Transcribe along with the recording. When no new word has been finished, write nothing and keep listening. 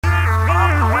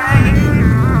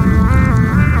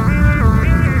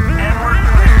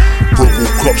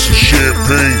cups of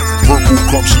champagne, purple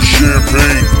cups of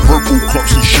champagne, purple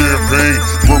cups of champagne,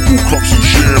 purple cups of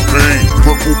champagne,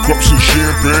 purple cups of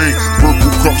champagne,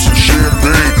 purple cups of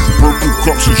champagne, purple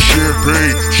cups of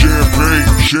champagne, champagne,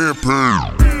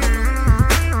 champagne.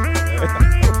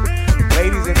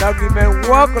 Ladies and ugly men,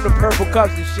 welcome to Purple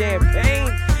Cups of Champagne.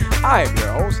 I am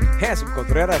your host, Handsome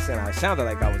Contreras, and I sounded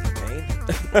like I was in pain.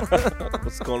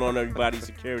 What's going on, everybody?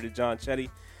 Security John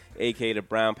Chetty, a.k.a. the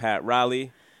Brown Pat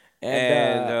Riley.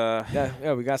 And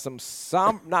we got some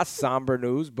not somber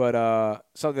news, but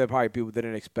something that probably people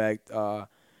didn't expect.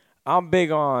 I'm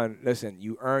big on, listen,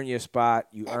 you earn your spot,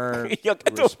 you earn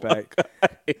respect.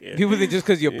 People think just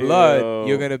because you're blood,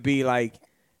 you're going to be like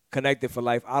connected for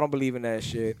life. I don't believe in that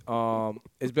shit.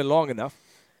 It's been long enough.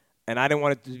 And I didn't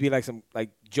want it to be like some like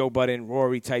Joe Budden,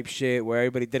 Rory type shit where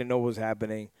everybody didn't know what was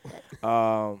happening.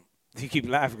 You keep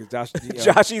laughing because Josh.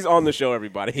 Joshy's on the show,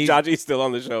 everybody. Joshy's still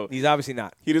on the show. He's obviously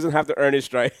not. He doesn't have to earn his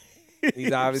strike.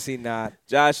 He's obviously not.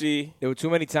 Joshy. There were too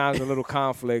many times with little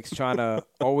conflicts trying to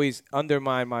always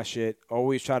undermine my shit,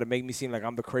 always try to make me seem like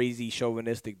I'm the crazy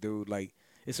chauvinistic dude. Like,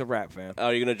 it's a rap, fam.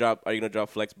 Are you gonna drop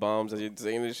flex bombs as you're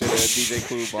saying this shit? DJ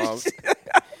Clue bombs.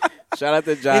 Shout out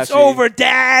to Joshy. It's over,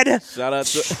 Dad. Shout out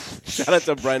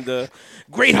to Brenda.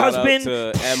 Great husband. Shout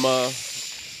out to Emma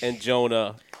and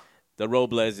Jonah, the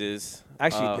Robleses.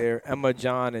 Actually, they're Emma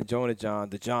John and Jonah John,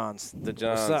 the Johns. The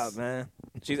Johns. What's up, man?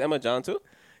 She's Emma John too?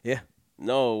 Yeah.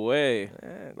 No way.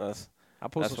 Yeah, I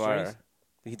pulled some strings.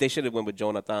 They should have went with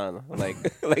Jonathan,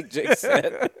 like Jake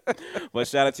said. But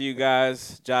shout out to you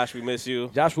guys. Josh, we miss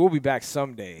you. Josh will be back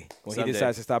someday when he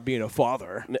decides to stop being a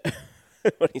father.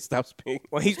 When he starts being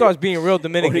real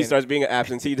Dominican. When he starts being an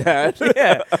absentee dad.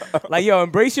 Yeah. Like, yo,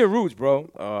 embrace your roots, bro.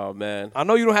 Oh, man. I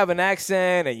know you don't have an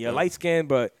accent and you're light skinned,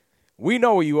 but we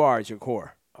know where you are at your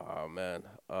core. Oh, man.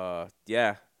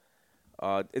 Yeah.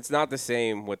 It's not the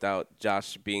same without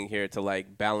Josh being here to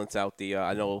like balance out the.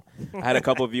 I know I had a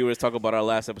couple of viewers talk about our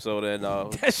last episode, and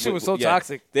that shit was so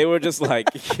toxic. They were just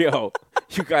like, "Yo,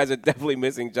 you guys are definitely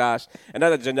missing Josh." And not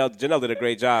that Janelle did a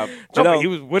great job. He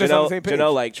was with us on the same page.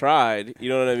 Janelle like tried, you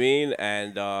know what I mean?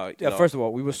 And first of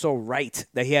all, we were so right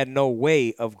that he had no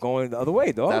way of going the other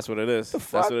way, dog. That's what it is.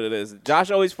 That's what it is.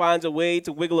 Josh always finds a way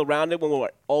to wiggle around it when we're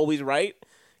always right.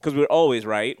 Because we're always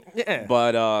right. Yeah.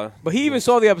 But he even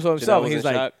saw the episode himself, and he was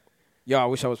like, shock. yo, I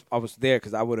wish I was there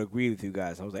because I would agree with you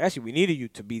guys. I was like, actually, we needed you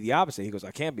to be the opposite. He goes,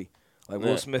 I can't be. Like,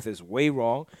 Will Smith is way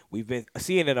wrong. We've been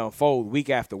seeing it unfold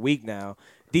week after week now.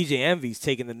 DJ Envy's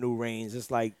taking the new reins. It's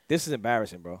like, this is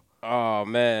embarrassing, bro. Oh,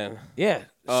 man. Yeah.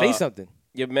 Say something.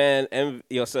 Yeah, man.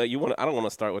 So I don't want to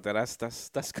start with that.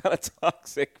 That's kind of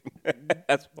toxic.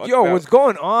 That's yo, what's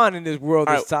going on in this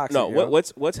world is toxic. No,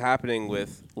 what's happening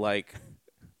with, like,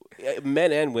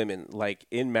 men and women, like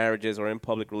in marriages or in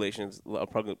public relationships,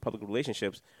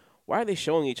 why are they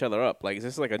showing each other up? Like, is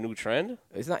this like a new trend?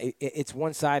 It's not. It's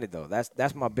one-sided though.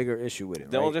 That's my bigger issue with it.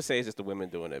 Don't just say it's just the women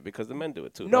doing it because the men do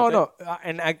it too. No.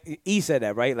 E said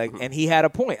that, right? Like, and he had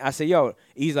a point. I said, yo,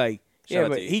 he's like, yeah,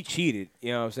 but he cheated.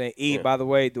 You know what I'm saying? E, by the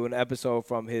way, doing an episode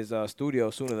from his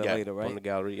studio sooner than later, right? From the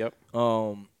gallery. Yep.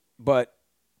 But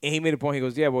he made a point. He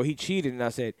goes, yeah, well, he cheated, and I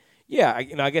said, yeah,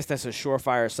 I guess that's a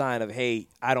surefire sign of, hey,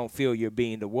 I don't feel you're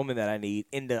being the woman that I need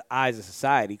in the eyes of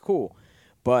society. Cool.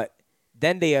 But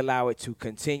then they allow it to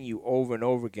continue over and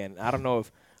over again. I don't know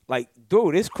if, like,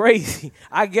 dude, it's crazy.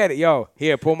 I get it. Yo,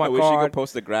 here, pull my card. I wish you could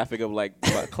post the graphic of, like,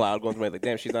 Cloud going through like,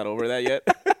 damn, she's not over that yet.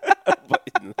 But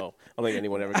no, I don't think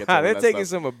anyone ever gets over They're that taking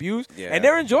stuff. some abuse, and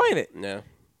they're enjoying it. Yeah.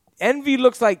 Envy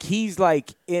looks like he's,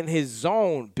 like, in his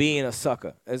zone being a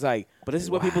sucker. It's like, but this is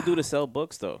what people do to sell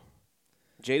books, though.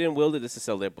 Jada and Will did this to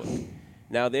sell their book.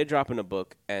 Now they're dropping a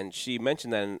book, and she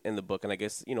mentioned that in the book, and I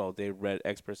guess, they read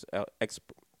excerpts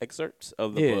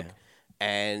of the book.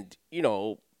 And,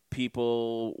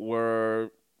 people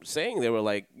were saying, they were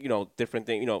like, different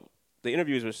things, the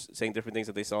interviews were saying different things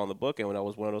that they saw in the book, and when I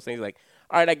was one of those things, like,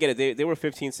 all right, I get it. They were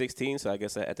 15, 16, so I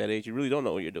guess at that age, you really don't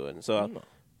know what you're doing. So,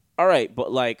 all right,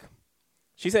 but, like,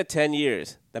 she said 10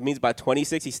 years. That means by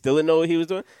 26, he still didn't know what he was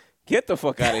doing? Get the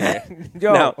fuck out of here.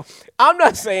 Yo, now, I'm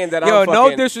not saying that I'm fucking...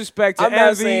 no disrespect to I'm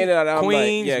not saying that I'm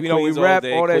Queens, like, Queens we rap,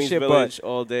 day, all that Queens shit, Village, but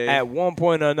all day. At one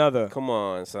point or another... Come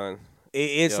on, son.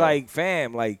 It's like,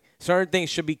 fam, like, certain things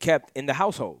should be kept in the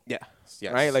household. Yeah.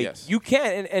 Yes, right? Like, you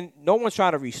can't... And no one's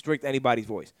trying to restrict anybody's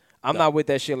voice. I'm not with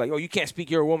that shit like, oh, you can't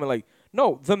speak, you're a woman. Like,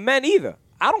 no, the men either.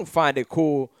 I don't find it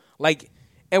cool. Like,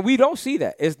 and we don't see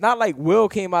that. It's not like Will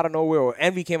came out of nowhere or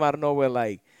Envy came out of nowhere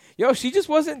like, yo, she just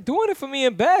wasn't doing it for me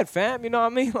in bed, fam. You know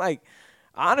what I mean? Like,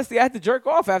 honestly, I had to jerk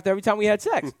off after every time we had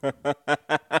sex.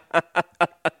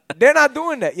 They're not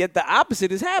doing that, yet the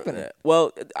opposite is happening.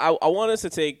 Well, I want us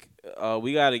to take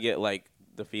we got to get, like,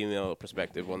 the female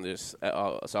perspective on this.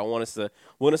 So I want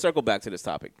to circle back to this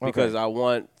topic because I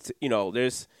want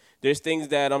to, there's things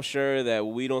that I'm sure that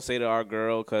we don't say to our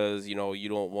girl because you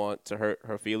don't want to hurt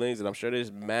her feelings, and I'm sure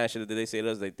there's mad shit that they say to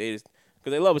us like because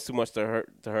they love us too much to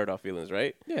hurt our feelings,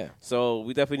 right? Yeah. So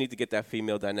we definitely need to get that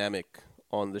female dynamic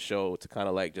on the show to kind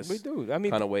of like just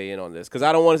kind of weigh in on this because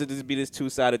I don't want it to just be this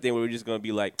two-sided thing where we're just gonna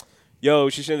be like, yo,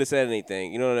 she shouldn't have said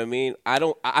anything. You know what I mean?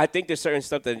 I think there's certain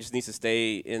stuff that just needs to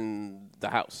stay in the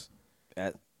house.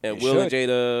 And Will and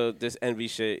Jada, this envy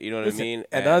shit. You know what I mean?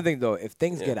 Another thing though, if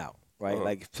things get out. Right,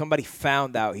 like if somebody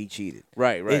found out he cheated.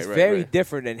 Right. It's very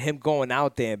different than him going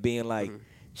out there and being like,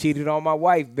 cheated on my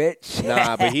wife, bitch.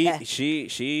 Nah, but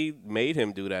she made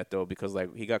him do that though because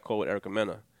like he got caught with Erica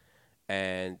Mena,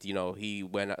 and he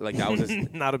went like that was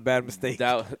his, not a bad mistake.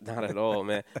 Not at all,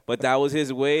 man. But that was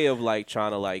his way of like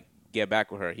trying to like get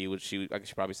back with her. She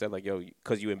probably said like, yo,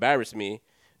 because you embarrassed me.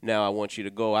 Now I want you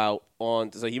to go out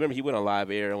on. So he went on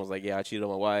live air and was like, yeah, I cheated on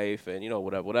my wife and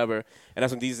whatever. And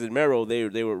that's when Desus and Mero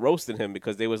they were roasting him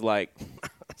because they was like,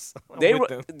 they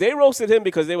roasted him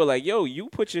because they were like, yo, you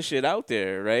put your shit out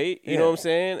there, right? You know what I'm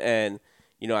saying? And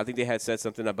I think they had said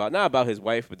something about not about his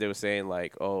wife, but they were saying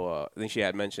like, I think she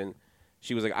had mentioned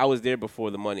she was like, I was there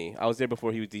before the money. I was there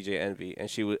before he was DJ Envy,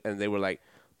 and they were like,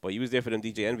 but you was there for them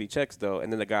DJ Envy checks though.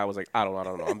 And then the guy was like, I don't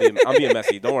know, I'm being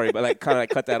messy. Don't worry, but like kind of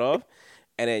like cut that off.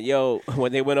 And then,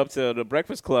 when they went up to the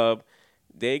Breakfast Club,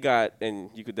 they got,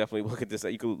 and you could definitely look at this.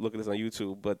 You could look at this on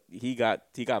YouTube. But he got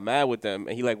mad with them,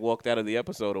 and he like walked out of the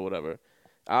episode or whatever.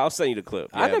 I'll send you the clip.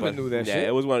 I never knew that shit. Yeah,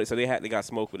 it was one. So they got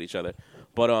smoked with each other.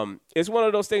 But it's one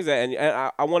of those things that,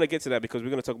 and I want to get to that because we're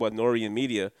gonna talk about Nori and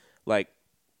media. Like,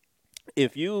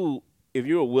 if you're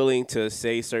willing to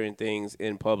say certain things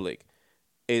in public,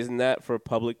 isn't that for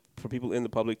people in the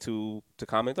public to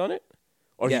comment on it?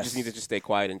 Or you just need to just stay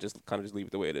quiet and just kind of just leave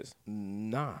it the way it is?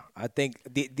 Nah. I think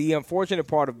the unfortunate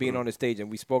part of being on the stage,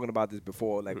 and we've spoken about this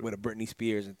before, like with a Britney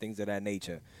Spears and things of that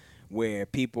nature, where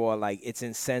people are like, it's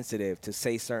insensitive to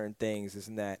say certain things,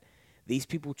 isn't that? These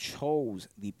people chose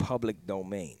the public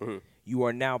domain. Mm-hmm. You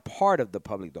are now part of the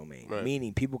public domain,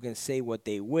 meaning people can say what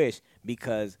they wish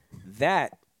because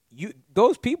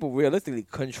those people realistically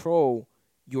control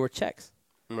your checks.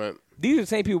 Right. These are the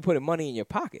same people putting money in your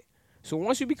pocket. So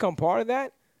once you become part of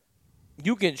that,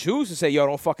 you can choose to say, yo,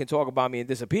 don't fucking talk about me and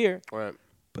disappear. Right.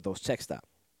 But those checks stop.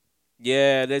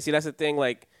 Yeah, that's the thing.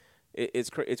 Like,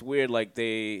 it's weird. Like,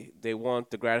 they want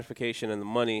the gratification and the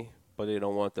money, but they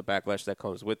don't want the backlash that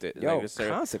comes with it. Yo, like,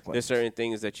 consequences. There's certain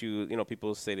things that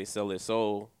people say they sell their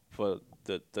soul for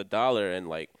the dollar. And,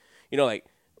 like, like,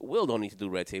 Will don't need to do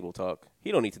red table talk.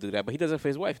 He don't need to do that, but he does it for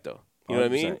his wife, though. You know 100%.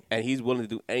 What I mean? And he's willing to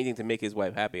do anything to make his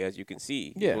wife happy, as you can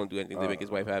see. He's willing to do anything to make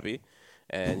his wife happy.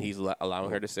 And he's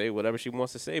allowing her to say whatever she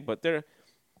wants to say. But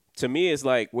to me, it's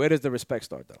like... Where does the respect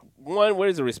start, though? One, where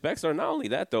does the respect start? Not only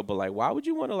that, though, but, like, why would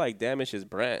you want to, like, damage his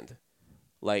brand?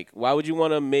 Like, why would you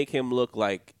want to make him look,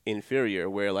 like, inferior?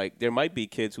 Where, like, there might be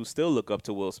kids who still look up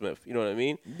to Will Smith. You know what I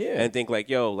mean? Yeah. And think, like,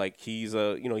 yo, like, he's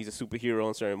a superhero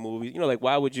in certain movies. Like,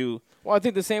 why would you... Well, I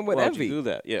think the same with Envy. Why would you do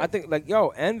that? Yeah. I think, like, yo,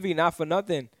 Envy, not for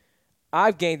nothing...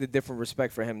 I've gained a different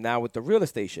respect for him now with the real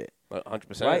estate shit.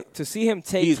 100%. Right? To see him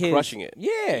take He's crushing it.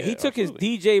 Yeah, he took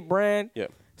absolutely. his DJ brand,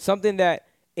 something that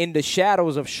in the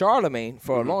shadows of Charlemagne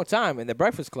for a long time in the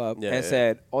Breakfast Club and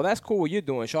said, oh, that's cool what you're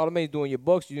doing. Charlemagne's doing your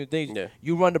books, you do things. Yeah.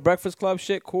 You run the Breakfast Club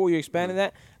shit, cool, you're expanding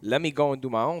that. Let me go and do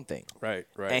my own thing. Right.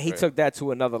 And he took that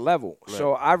to another level. Right.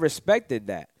 So I respected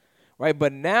that. Right?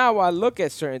 But now I look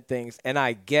at certain things and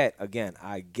I get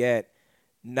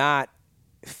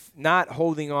not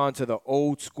holding on to the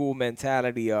old school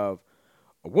mentality of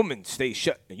a woman stays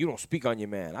shut and you don't speak on your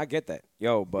man. I get that.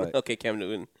 Yo, but... Okay, Cam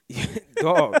Newton.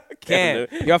 Dog, Cam.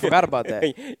 Y'all forgot about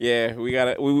that. Yeah,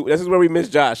 this is where we miss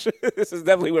Josh. This is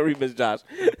definitely where we miss Josh.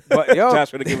 But, yo...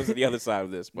 Josh would have given us to the other side of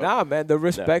this. But, nah, man, the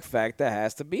respect factor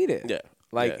has to be there. Yeah.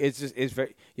 Like, it's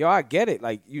very... Yo, I get it.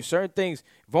 Like, certain things...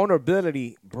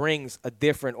 Vulnerability brings a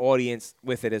different audience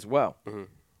with it as well. Mm-hmm.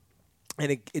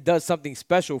 And it does something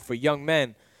special for young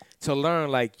men to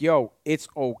learn, like, yo, it's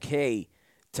okay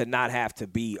to not have to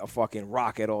be a fucking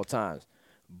rock at all times.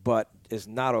 But it's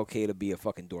not okay to be a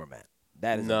fucking doormat.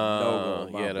 That is no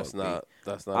go. Yeah, that's not.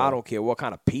 I don't care what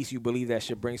kind of peace you believe that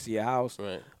shit brings to your house.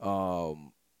 Right.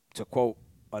 To quote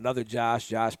another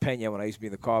Josh Pena, when I used to be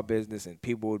in the car business, and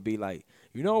people would be like,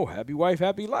 happy wife,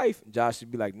 happy life. And Josh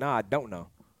would be like, nah, I don't know.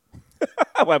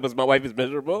 Why, because my wife is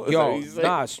miserable? Yo,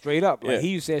 nah, straight up. Like, he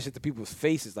used to say that shit to people's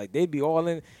faces. Like, they'd be all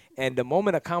in. And the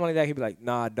moment a comment like that, he'd be like,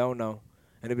 nah, I don't know.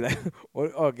 And they'd be like,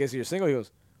 I guess you're single? He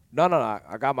goes, no.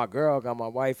 I got my girl, I got my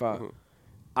wife. I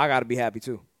got to be happy,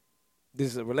 too. This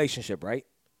is a relationship, right?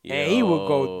 And he would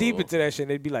go deep into that shit.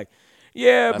 And they'd be like,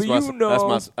 yeah, that's but you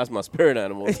know. That's my spirit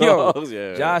animal. Yo,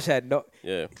 yeah. Josh had no.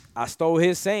 Yeah. I stole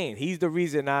his saying. He's the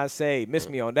reason I say miss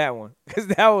me on that one. Because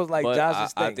that was like But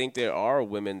Josh's thing. I think there are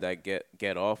women that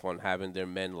get off on having their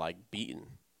men like beaten.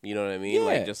 You know what I mean? Yeah.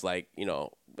 Like just like, you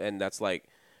know, and that's like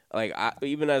I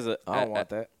even as a I don't want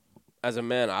that. As a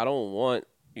man, I don't want,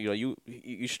 you know,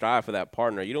 you strive for that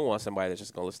partner. You don't want somebody that's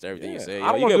just gonna listen to everything you say.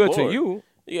 I don't want good to you.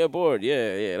 You get bored.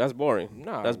 Yeah. That's boring.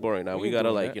 Nah, that's boring. Now we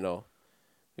gotta like, that. you know,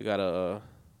 we gotta,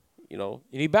 you know.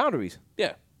 You need boundaries.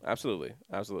 Yeah, absolutely.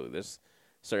 There's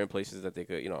certain places that they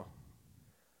could, you know.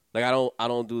 Like I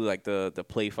don't do like the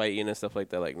play fighting and stuff like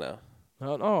that. Like no.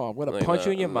 No, I'm gonna punch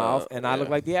you in your mouth, and I look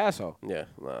like the asshole. Yeah,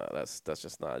 that's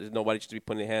just not. There's nobody should be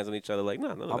putting their hands on each other. Like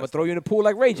I'm gonna throw you in the pool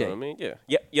like Ray J. You know what I mean,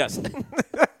 yeah, yes.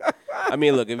 I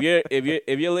mean, look,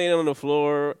 if you're laying on the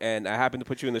floor and I happen to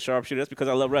put you in the sharpshooter, that's because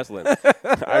I love wrestling. All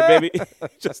right, baby,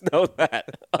 just know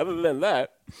that. Other than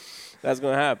that, that's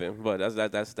gonna happen. But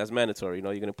that's mandatory. You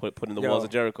know, you're gonna put in the walls of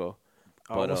Jericho.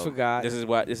 I almost forgot. This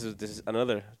is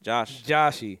another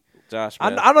Joshy. Josh,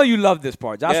 man. I know you love this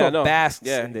part. Joshua basks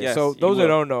in this. Yes, so those that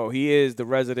don't know, he is the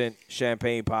resident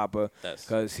champagne popper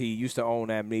because he used to own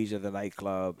Amnesia, the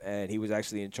nightclub, and he was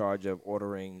actually in charge of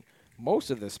ordering most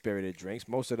of the spirited drinks,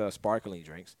 most of the sparkling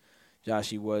drinks.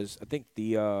 Joshy was, I think,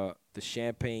 the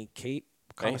champagne cape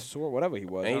connoisseur, whatever he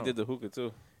was. And he did the hookah,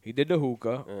 too. He did the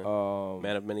hookah.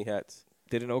 Man of many hats.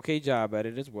 Did an okay job at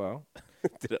it as well.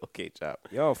 Did an okay job.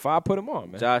 Yo, 5 put him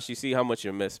on, man. Josh, you see how much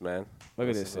you missed, man. Look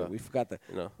at this. We forgot that.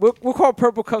 You know. We'll call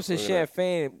Purple Cups and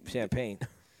champagne.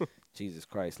 Jesus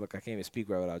Christ. Look, I can't even speak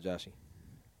right without Joshy.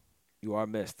 You are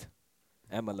missed.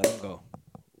 Emma, let him go.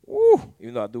 Woo!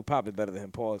 Even though I do pop it better than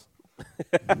him. Pause.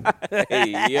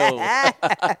 Hey, yo.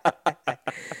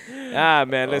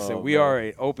 Man, listen. We are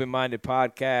an open-minded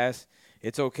podcast.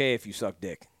 It's okay if you suck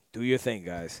dick. Do your thing,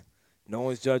 guys. No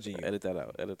one's judging you. Edit that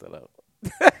out.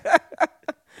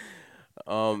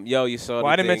 Yo, you saw. Well,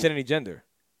 I didn't mention any gender.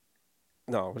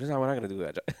 No, we're not gonna do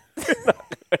that. We're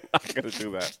not gonna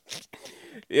do that.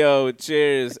 Yo,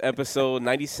 cheers, episode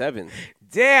 97.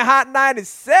 Damn, Hot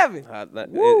 97. Is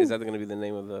that gonna be the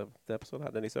name of the episode?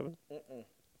 Hot 97.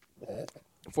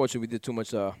 Unfortunately, we did too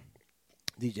much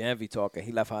DJ Envy talk, and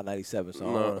he left Hot 97.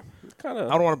 So I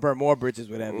don't want to burn more bridges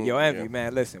with Envy. Yo, Envy,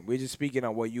 man, listen, we're just speaking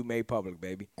on what you made public,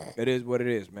 baby. It is what it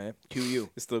is, man. QU.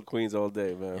 It's still Queens all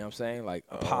day, man. You know what I'm saying? Like,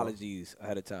 apologies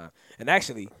ahead of time. And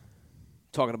actually,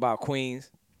 talking about Queens,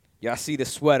 y'all see the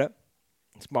sweater.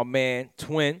 It's my man,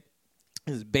 Twin.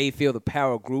 This is Bayfield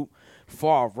Apparel Group.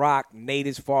 Far Rock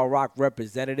natives, Far Rock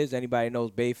representatives. Anybody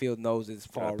knows Bayfield knows it's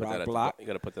Far Rock block. You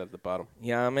got to put that at the bottom.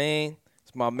 You know what I mean?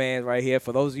 It's my man right here.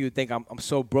 For those of you who think I'm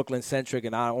so Brooklyn-centric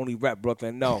and I only rep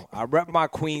Brooklyn, no. I rep my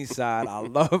Queens side. I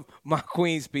love my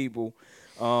Queens people.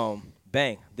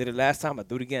 Bang. Did it last time. I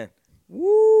do it again.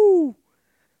 Woo!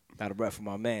 Got a rep for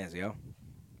my mans, yo.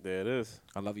 There it is.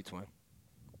 I love you, Twin.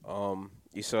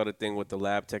 You saw the thing with the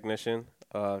lab technician.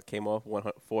 Came off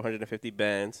 450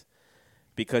 bands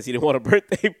because he didn't want a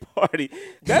birthday party.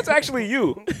 That's actually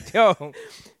you. Yo.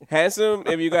 Handsome,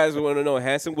 if you guys want to know,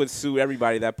 Handsome would sue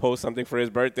everybody that posts something for his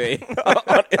birthday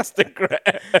on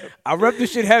Instagram. I rep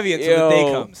this shit heavy until the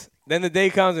day comes. Then the day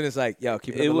comes and it's like, yo,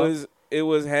 keep it It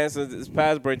was Hanson's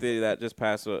past birthday that just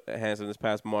passed, Hanson this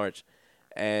past March.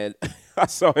 And I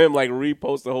saw him like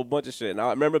repost a whole bunch of shit. And I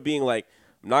remember being like,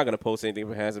 I'm not going to post anything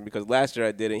for Hanson because last year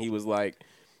I did, and he was like,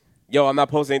 yo, I'm not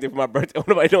posting anything for my birthday.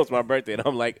 Nobody knows my birthday. And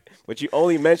I'm like, but you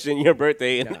only mention your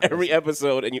birthday in every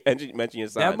episode, and you mention your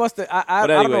sign. That must have. I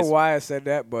don't know why I said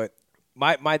that, but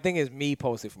my thing is me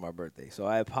posting for my birthday, so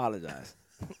I apologize.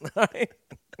 I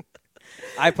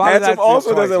apologize. Handsome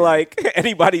also doesn't like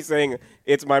anybody saying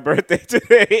it's my birthday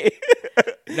today.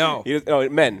 No.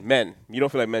 Men. You don't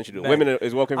feel like men should do it. Women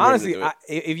is welcome. Honestly,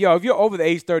 if you're over the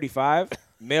age 35,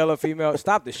 male or female,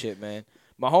 stop the shit, man.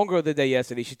 My homegirl did that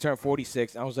yesterday. She turned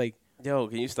 46. I was like, yo,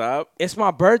 can you stop? It's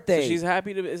my birthday. So she's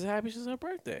happy it's her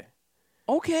birthday.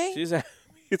 Okay. She's happy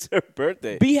it's her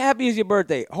birthday. Be happy it's your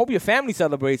birthday. Hope your family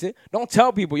celebrates it. Don't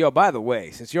tell people, yo, by the way,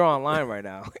 since you're online right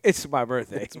now, it's my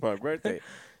birthday. It's my birthday.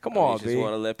 Come on, you just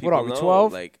want to let people know. What are we,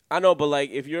 12? Like, I know, but like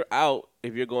if you're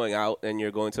going out and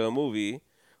you're going to a movie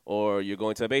or you're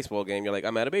going to a baseball game, you're like,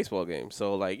 I'm at a baseball game.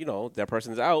 So like, you know, that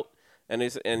person's out. And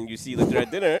you see that they're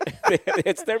at dinner,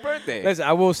 it's their birthday. Listen,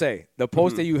 I will say, the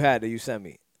post that you had that you sent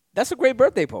me, that's a great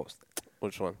birthday post.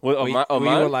 Which one? You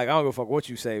were like, I don't give a fuck what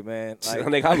you say, man.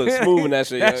 Like, I look smooth in that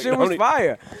shit. That shit was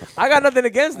fire. I got nothing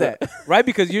against that, right?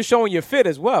 Because you're showing your fit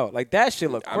as well. Like, that shit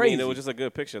looked crazy. I mean, it was just a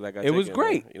good picture that got It was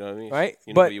great. You know what I mean? Right?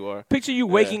 You know but who you are. Picture you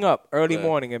waking up early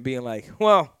morning and being like,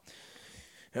 well,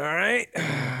 all right,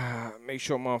 Make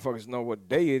sure motherfuckers know what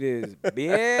day it is,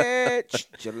 bitch.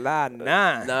 July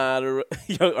 9. Nah,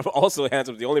 also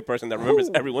Handsome, the only person that remembers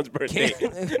everyone's birthday,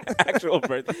 actual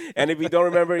birthday. And if you don't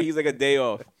remember, he's like a day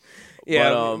off.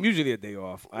 Yeah, I'm usually a day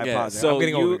off. I apologize. So I'm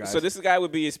getting older, guys. So this guy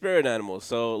would be a spirit animal.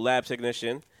 So lab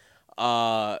technician.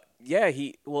 This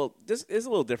is a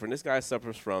little different. This guy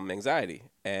suffers from anxiety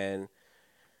and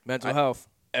mental health.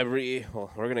 We're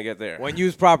gonna get there when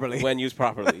used properly. When used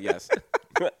properly, yes.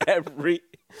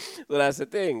 So that's the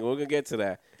thing. We're gonna get to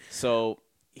that. So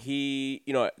he,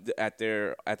 at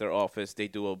their office, they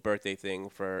do a birthday thing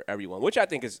for everyone, which I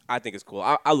think is cool.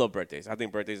 I love birthdays. I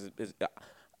think birthdays is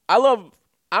I'm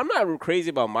not crazy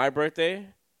about my birthday,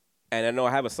 and I know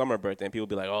I have a summer birthday, and people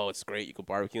be like, "Oh, it's great. You can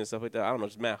barbecue and stuff like that." I don't know,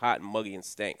 it's mad hot and muggy and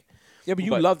stank. Yeah, but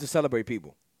you love to celebrate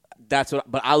people.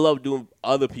 But I love doing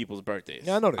other people's birthdays.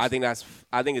 Yeah, I know this. I think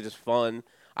it's just fun.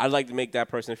 I'd like to make that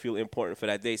person feel important for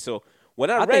that day. So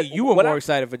when I think you were more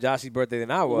excited for Josh's birthday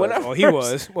than I was. He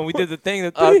was when we did the thing.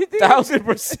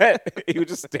 1,000%. He was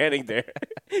just standing there.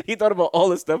 He thought about all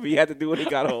the stuff he had to do when he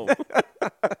got home.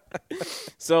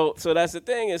 So that's the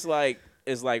thing. It's like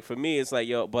for me, it's like,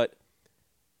 yo, but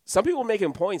some people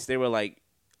making points. They were like,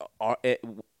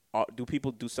 do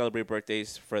people celebrate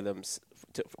birthdays for them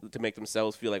to make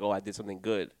themselves feel like, oh, I did something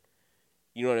good?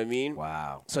 You know what I mean?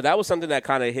 Wow. So that was something that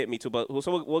kind of hit me too. But we'll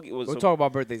talk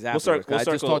about birthdays afterwards. I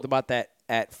just talked about that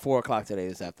at 4:00 today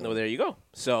this afternoon. No, there you go.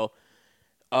 So,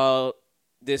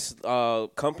 this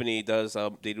company does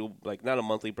they do like not a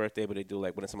monthly birthday, but they do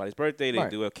like when it's somebody's birthday, they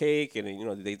do a cake and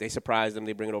they surprise them,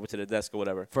 they bring it over to the desk or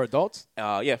whatever. For adults?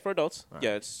 Yeah, for adults. Right.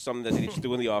 Yeah, it's something that they just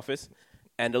do in the office.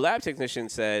 And the lab technician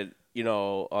said,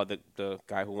 the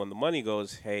guy who won the money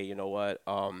goes, hey, you know what?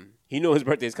 He knew his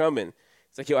birthday's coming.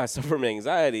 It's like, yo, I suffer from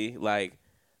anxiety. Like,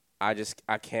 I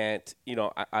can't,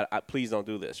 I please don't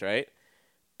do this, right?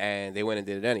 And they went and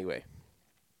did it anyway.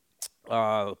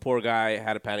 The poor guy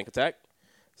had a panic attack,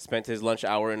 spent his lunch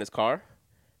hour in his car,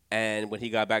 and when he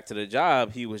got back to the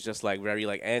job, he was just like very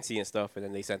like antsy and stuff, and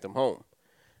then they sent him home.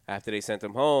 After they sent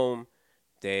him home,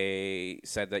 they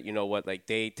said that, you know what, like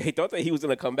they thought that he was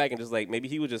going to come back and just like maybe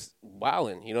he was just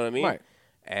wilding, you know what I mean? Right.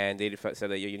 And they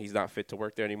said that he's not fit to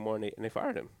work there anymore, and they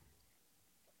fired him.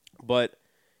 But,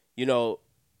 the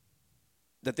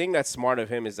thing that's smart of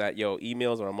him is that,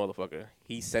 emails are a motherfucker.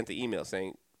 He sent the email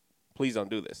saying, please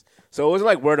don't do this. So it wasn't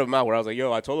like word of mouth where I was like,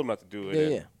 yo, I told him not to do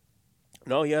it. Yeah.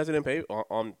 No, he has it in paper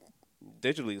on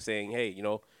digitally saying, hey,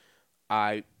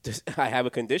 I have a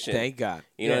condition. Thank God.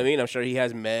 You know what I mean? I'm sure he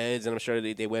has meds, and I'm sure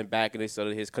they went back and they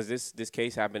started because this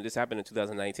case happened. This happened in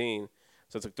 2019.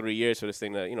 So it took 3 years for this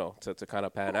thing to kind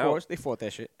of pan out. Of course, they fought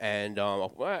that shit. And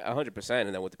 100%.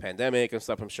 And then with the pandemic and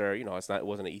stuff, I'm sure, it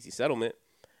wasn't an easy settlement.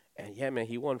 And yeah, man,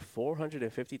 he won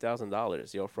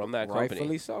 $450,000, from that company.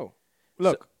 Rightfully so.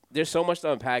 Look, there's so much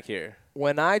to unpack here.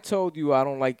 When I told you I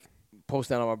don't like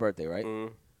posting on my birthday,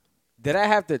 right? Did I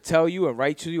have to tell you and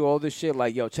write to you all this shit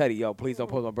like, yo, Chetty, please don't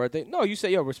post my birthday? No, you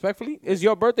say, yo, respectfully, it's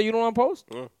your birthday, you don't want to post?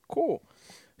 Cool.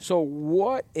 So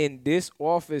what in this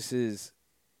office's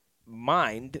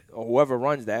mind, or whoever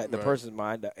runs that, the person's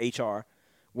mind, the HR,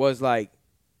 was like,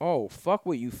 oh, fuck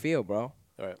what you feel, bro.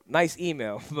 Right. Nice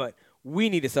email, but we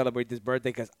need to celebrate this birthday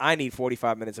because I need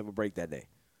 45 minutes of a break that day.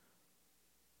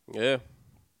 Yeah.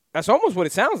 That's almost what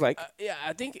it sounds like. Yeah,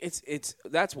 I think it's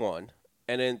that's one.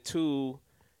 And then two,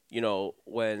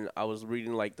 when I was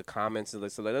reading like the comments and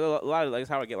so like, a lot of like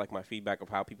how I get like my feedback of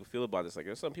how people feel about this. Like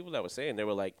there's some people that were saying they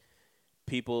were like,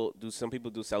 some people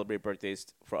do celebrate birthdays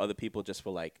for other people just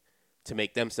for like to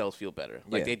make themselves feel better.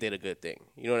 Like they did a good thing.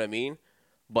 You know what I mean?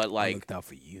 But like I looked out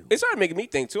for you. It started making me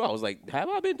think too. I was like, have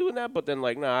I been doing that? But then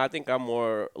like, nah, I think I'm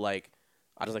more like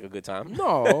I just like a good time.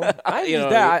 No,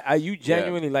 you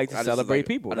genuinely like to celebrate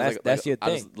people. That's your thing.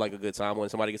 I just like a good time. When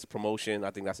somebody gets a promotion,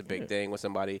 I think that's a big thing. When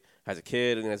somebody has a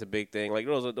kid, I think that's a big thing. Like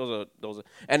those are,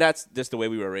 and that's just the way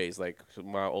we were raised. Like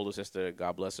my older sister,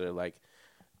 God bless her, like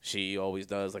she always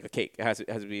does like a cake. It has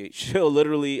to be. She'll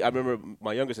literally. I remember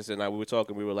my younger sister and I. We were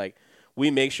talking. We were like, we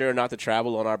make sure not to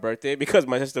travel on our birthday because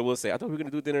my sister will say, I thought we were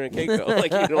going to do dinner and cake, though.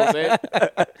 Like, you know what I'm saying?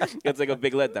 It's like a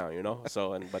big letdown,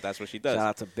 So, but that's what she does. Shout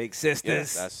out to big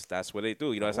sisters. Yeah, that's what they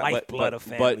do, Lifeblood of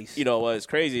families. But, what's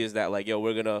crazy is that, like,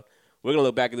 we're going to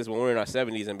look back at this when we're in our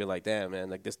 70s and be like, damn, man,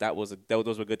 like,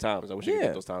 those were good times. I wish we could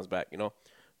get those times back,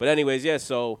 But anyways,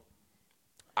 so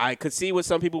I could see what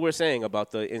some people were saying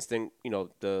about the instant, I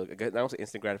don't say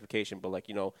instant gratification, but, like,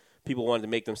 people wanted to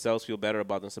make themselves feel better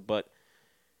about themselves. But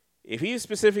if he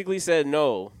specifically said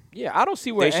no, I don't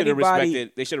see where they should have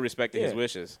respected his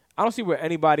wishes. I don't see where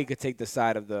anybody could take the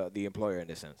side of the employer in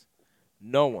this sense.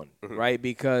 No one, right?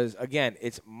 Because again,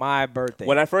 it's my birthday.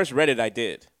 When I first read it, I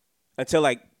did until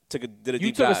like did a deep dive.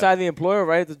 You took aside the employer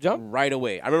right at the jump? Right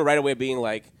away. I remember right away being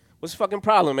like, what's the fucking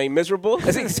problem? Am I miserable?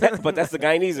 But that's the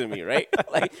Guyanese in me, right?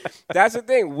 Like, that's the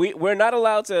thing. We're not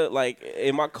allowed to, like,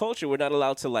 in my culture, we're not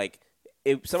allowed to, like,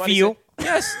 if somebody feel.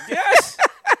 Yes.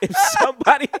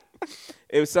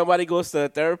 If somebody goes to a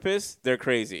therapist, they're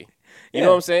crazy. You know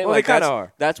what I'm saying? Well, like, they kind of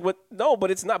are. That's what. No,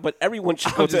 but it's not. But everyone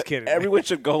should go just kidding. Everyone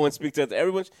should go and speak to.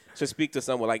 Everyone should speak to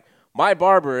someone. Like, my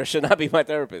barber should not be my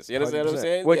therapist. You understand 100%. what I'm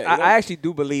saying? Which Yeah, I actually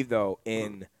do believe, though,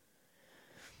 in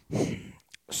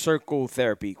circle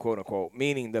therapy, quote unquote,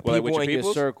 meaning the people in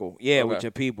your circle. Yeah, with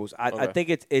your peoples. I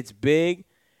think it's big,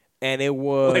 and it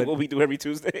would. Like what we do every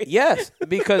Tuesday. Yes,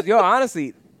 because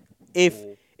honestly,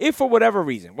 if for whatever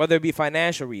reason, whether it be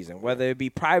financial reason, whether it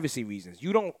be privacy reasons,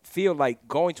 you don't feel like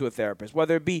going to a therapist,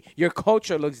 whether it be your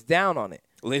culture looks down on it.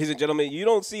 Ladies and gentlemen, you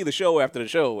don't see the show after the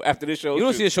show. After the show, you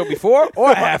don't see the show before or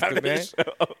after, man.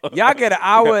 Y'all get an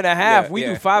hour and a half. We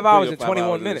do 5 hours and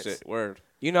 21 minutes. Word.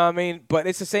 You know what I mean? But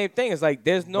it's the same thing. It's like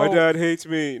there's no. My dad hates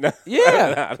me.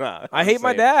 Yeah. Nah, I hate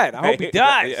my dad. I hope he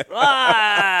dies.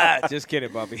 Just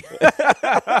kidding, Bobby.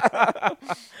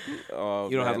 Oh,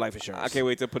 you don't have life insurance. I can't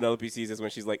wait till Penelope sees this when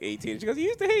she's like 18. She goes, "You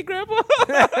used to hate Grandpa."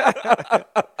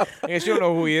 Yeah, she don't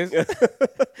know who he is.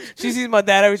 She sees my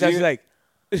dad every time. She's like,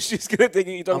 she's gonna think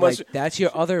you talking I'm about. Like, that's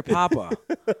your other papa.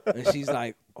 And she's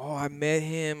like, oh, I met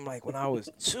him like when I was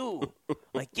 2. I'm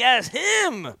like, yes,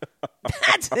 him.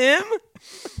 That's him.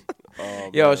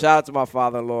 Oh, yo, shout out to my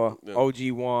father-in-law,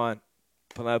 OG Juan,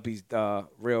 Penelope's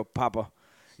real papa.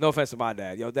 No offense to my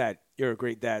dad. Yo, Dad, you're a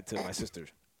great dad to my sisters.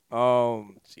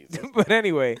 But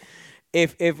anyway,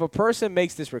 if a person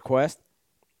makes this request,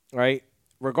 right,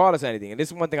 regardless of anything, and this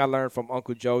is one thing I learned from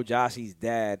Uncle Joe, Joshie's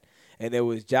dad, and it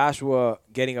was Joshua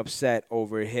getting upset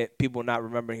over people not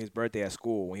remembering his birthday at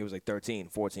school when he was like 13,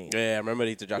 14. Yeah, I remember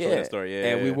Joshua that story. Yeah,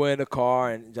 and we went in the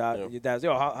car, and your dad's,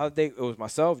 yo, how they? It was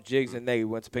myself, Jiggs, and they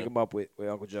went to pick him up with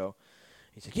Uncle Joe.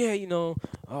 He said,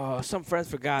 yeah, some friends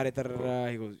forgot it. Da, da, da.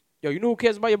 He goes, yo, you know who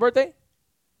cares about your birthday?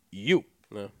 You.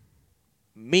 Yeah.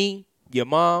 Me, your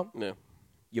mom,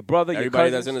 your brother, everybody your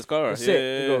cousins. That's in his car. That's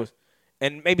it. He goes,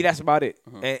 and maybe that's about it.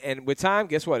 And with time,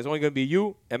 guess what? It's only going to be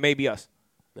you and maybe us.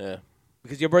 Yeah.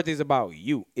 Because your birthday is about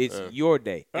you. It's your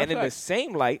day. That's and in the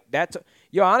same light,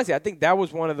 honestly, I think that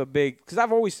was one of the big, because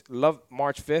I've always loved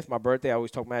March 5th, my birthday. I always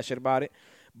talk mad shit about it.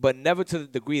 But never to the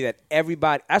degree that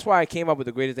everybody, that's why I came up with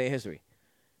the greatest day in history.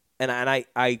 And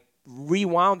I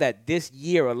rewound that this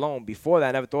year alone. Before that,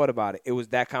 I never thought about it. It was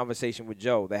that conversation with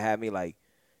Joe that had me like,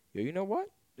 yo, you know what?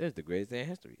 This is the greatest day in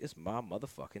history. It's my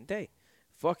motherfucking day.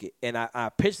 Fuck it. And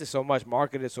I pitched it so much,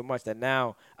 marketed it so much that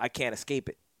now I can't escape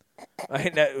it.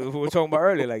 We were talking about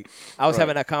earlier. Like I was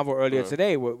having that convo earlier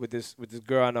today with this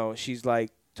girl I know. She's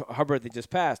like, her birthday just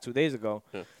passed 2 days ago,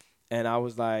 and I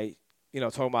was like,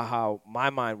 talking about how my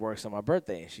mind works on my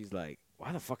birthday, and she's like,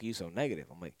 why the fuck are you so negative?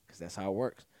 I'm like, because that's how it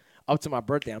works. Up to my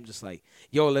birthday, I'm just like,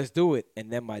 yo, let's do it.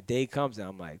 And then my day comes, and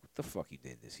I'm like, what the fuck you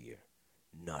did this year?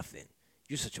 Nothing.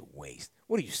 You're such a waste.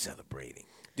 What are you celebrating?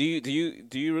 Do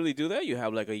you really do that? You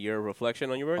have like a year of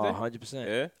reflection on your birthday? 100%.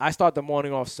 Yeah. I start the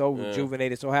morning off so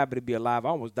rejuvenated, so happy to be alive. I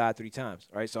almost died 3 times,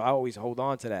 right? So I always hold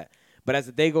on to that. But as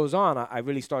the day goes on, I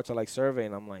really start to like survey,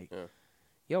 and I'm like,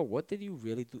 yo, what did you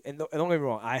really do? And don't get me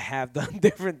wrong, I have done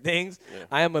different things. Yeah.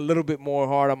 I am a little bit more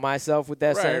hard on myself with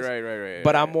that sense. Right.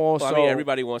 But I'm also. Well, I mean,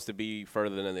 everybody wants to be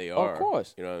further than they are. Of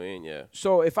course. You know what I mean? Yeah.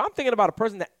 So if I'm thinking about a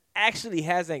person that actually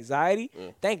has anxiety,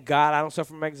 thank God I don't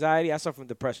suffer from anxiety. I suffer from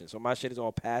depression. So my shit is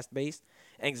all past-based.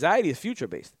 Anxiety is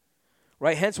future-based,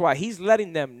 right? Hence why he's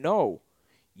letting them know,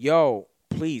 yo,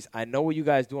 please, I know what you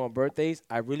guys do on birthdays.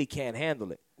 I really can't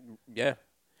handle it. Yeah.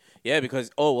 Yeah,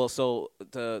 because, so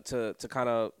to kind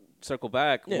of circle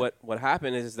back, what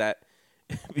happened is that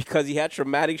because he had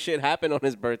traumatic shit happen on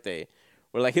his birthday,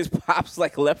 where like his pops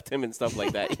like left him and stuff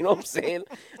like that. You know what I'm saying?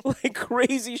 Like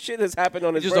crazy shit has happened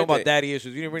on his birthday. Just talking about daddy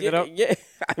issues. You didn't bring that up? Yeah,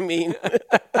 I mean,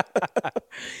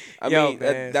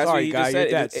 that's sorry, what he just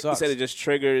said. He said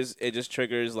it just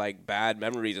triggers like bad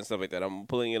memories and stuff like that. I'm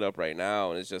pulling it up right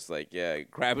now, and it's just like,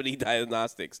 Gravity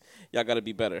Diagnostics. Y'all got to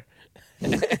be better.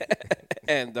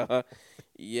 And man.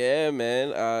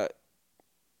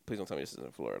 Please don't tell me this is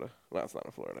in Florida. No, it's not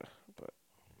in Florida, but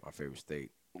my favorite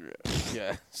state.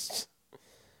 Yeah.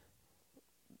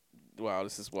 Wow,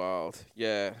 this is wild.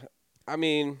 Yeah. I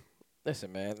mean,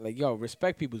 listen, man, like, yo,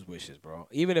 respect people's wishes, bro.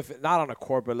 Even if not on a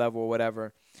corporate level or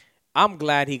whatever. I'm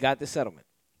glad he got the settlement.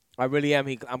 I really am.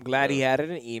 I'm glad he had it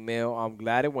in an email. I'm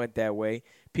glad it went that way.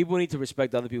 People need to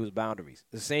respect other people's boundaries.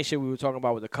 The same shit we were talking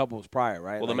about with the couples prior,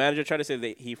 right? Well, the manager tried to say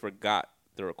that he forgot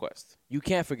the request. You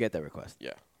can't forget that request.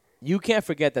 Yeah. you can't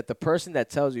forget that the person that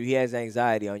tells you he has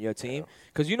anxiety on your team,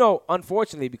 because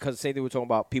unfortunately, because the same thing we're talking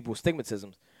about, people's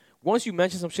stigmatisms. Once you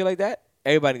mention some shit like that,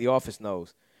 everybody in the office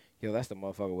knows, yo, that's the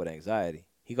motherfucker with anxiety.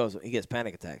 He gets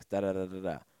panic attacks. Da da da da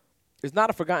da. It's not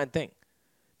a forgotten thing,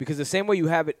 because the same way you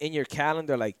have it in your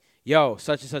calendar, like, yo,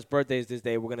 such and such birthday is this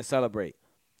day, we're gonna celebrate.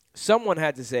 Someone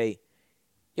had to say,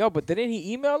 yo, but didn't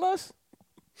he email us?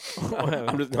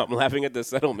 I'm laughing at the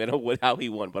settlement of how he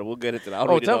won, but we'll get into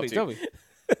that. Tell me.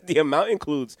 The amount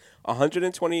includes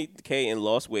 $120K in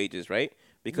lost wages, right?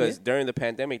 Because during the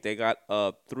pandemic, they got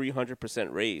a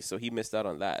 300% raise, so he missed out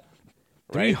on that.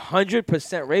 Right?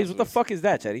 300% raise? What the fuck is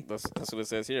that, Chetty? That's what it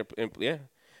says here. Yeah.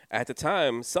 At the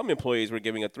time, some employees were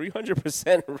giving a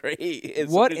 300% raise.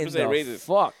 What in the raises,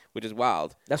 fuck? Which is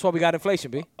wild. That's why we got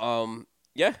inflation, B.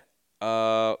 Yeah.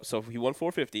 So he won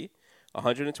 $450,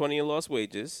 $120 in lost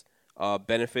wages.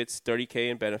 Benefits, $30K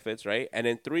in benefits, right? And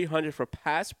then $300 for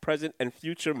past, present, and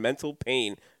future mental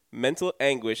pain, mental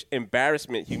anguish,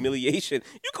 embarrassment, humiliation.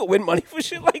 You could win money for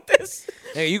shit like this.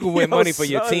 Hey, you can win money for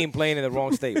your team playing in the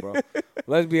wrong state, bro.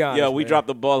 Let's be honest. Yo, we dropped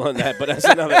the ball on that, but that's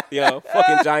another.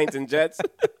 Fucking Giants and Jets.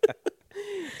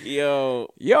 Yo,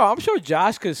 I'm sure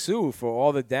Josh could sue for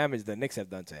all the damage the Knicks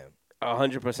have done to him.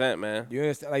 100%, man. You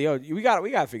understand? Like, yo, we got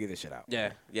to figure this shit out.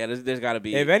 Yeah. There's got to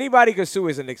be. If anybody could sue,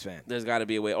 is a Knicks fan. There's got to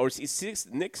be a way. Or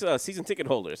Knicks season ticket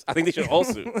holders. I think they should all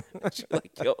sue.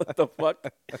 Like, yo, what the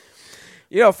fuck?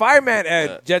 Fireman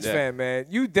Ed, Jets fan, man,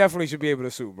 you definitely should be able to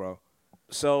sue, bro.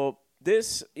 So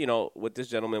this, what this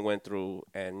gentleman went through,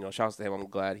 and shouts to him. I'm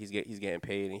glad he's getting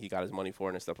paid and he got his money for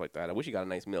it and stuff like that. I wish he got a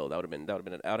nice meal. That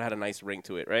would have had a nice ring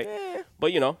to it, right? Yeah.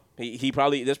 But he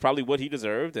probably that's probably what he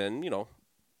deserved, and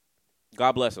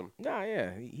God bless him. Nah,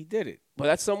 yeah, he did it. But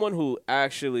that's someone who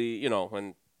actually,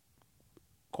 when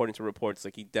according to reports,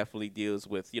 like he definitely deals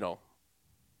with,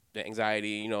 the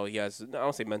anxiety. He has, I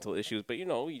don't say mental issues, but he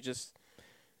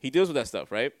deals with that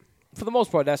stuff, right? For the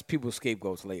most part, that's people's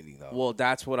scapegoats lately, though. Well,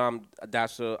 that's what I'm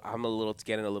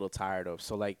getting a little tired of.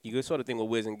 So, like, you sort of thing with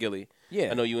Wiz and Gilly. Yeah.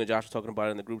 I know you and Josh were talking about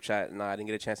it in the group chat, and I didn't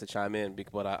get a chance to chime in,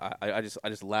 but I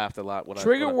just laughed a lot when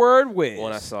Wiz.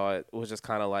 When I saw it. It was just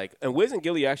kind of like, and Wiz and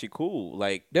Gilly are actually cool.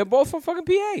 Like, they're both from fucking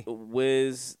PA.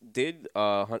 Wiz did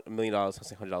 $1 million, I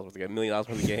say $100 worth of game, $1 million worth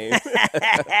of game.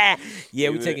 Yeah,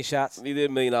 we taking shots. He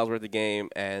did $1 million worth of game,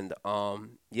 and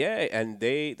yeah, and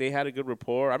they had a good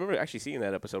rapport. I remember actually seeing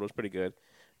that episode. It was pretty good.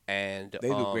 And they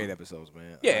do great episodes,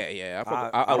 man. Yeah.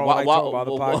 I don't like talking about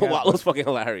the podcast. Wallow's fucking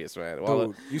hilarious, man.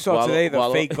 Dude, you saw today the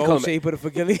fake gold shaper for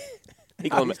Gilly? He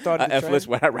called him an F-less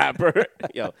rapper.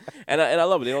 Yo, and I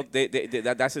love it.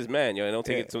 That's his man. They don't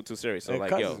take it too serious. So, like,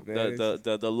 cousins,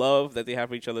 the love that they have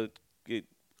for each other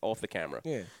off the camera.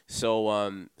 Yeah.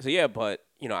 So yeah, but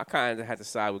I kind of had to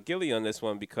side with Gilly on this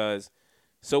one because.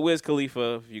 So Wiz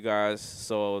Khalifa, if you guys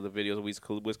saw the videos of Wiz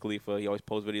Khalifa, he always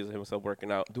posts videos of himself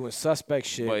working out. Doing suspect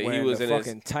shit. But he was the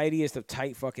fucking tightiest of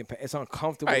tight fucking pants. It's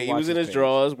uncomfortable. He was in his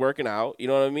drawers working out. You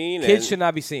know what I mean? Kids should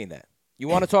not be seeing that. You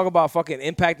want to talk about fucking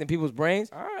impacting people's brains?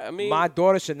 All right, I mean, my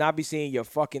daughter should not be seeing your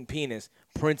fucking penis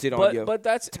printed on your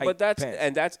pants.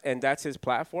 That's his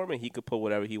platform, and he could put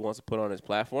whatever he wants to put on his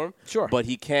platform. Sure. But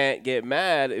he can't get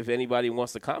mad if anybody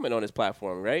wants to comment on his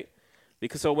platform, right?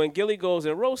 Because so when Gilly goes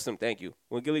and roasts him,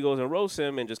 when Gilly goes and roasts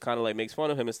him and just kind of like makes fun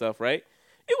of him and stuff, right?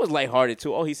 It was lighthearted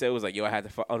too. All he said was like, "Yo, I had to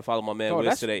unfollow my man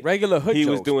Wiz today." Regular hood he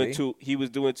jokes, was doing He was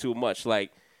doing too much.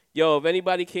 Like, yo, if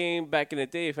anybody came back in the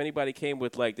day, if anybody came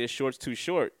with like their shorts too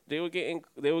short, they were getting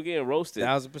roasted.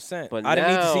 1,000%. But I didn't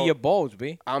need to see your bulge,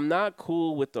 B. I'm not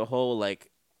cool with the whole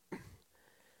like.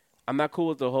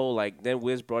 Then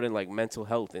Wiz brought in like mental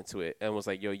health into it and was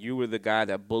like, "Yo, you were the guy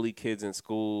that bullied kids in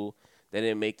school." That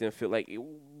didn't make them feel like,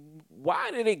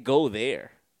 why did it go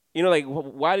there? Like,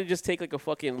 why did it just take like a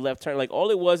fucking left turn? Like, all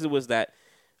it was that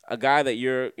a guy that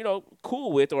you're,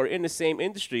 cool with or in the same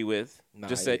industry with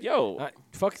just said, yo.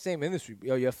 Fuck the same industry.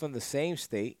 Yo, you're from the same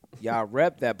state. Y'all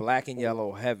rep that black and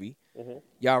yellow heavy. Mm-hmm.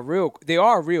 They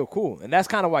are real cool. And that's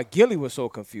kind of why Gilly was so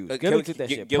confused. Gilly took that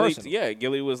shit personal. Yeah,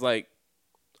 Gilly was like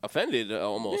offended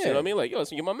almost. Yeah. You know what I mean? Like, yo,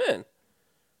 so you're my man.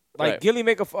 Like, right. Gilly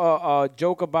make a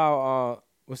joke about,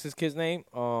 what's this kid's name?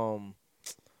 Lil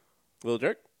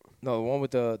Durk? No, the one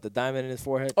with the diamond in his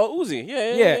forehead. Oh, Uzi.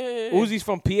 Yeah. Uzi's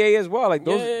from PA as well. Like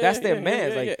that's their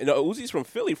man. Like no, Uzi's from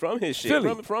Philly, from his shit.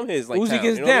 Philly. From his like Uzi town,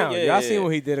 gets down. Y'all seen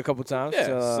what he did a couple times.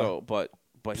 Yeah. But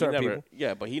he never. People.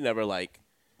 Yeah, but he never like.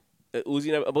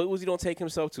 Uzi don't take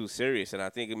himself too serious, and I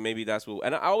think maybe that's what.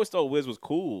 And I always thought Wiz was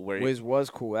cool. Wiz was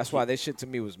cool. That's why this shit to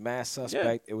me was mad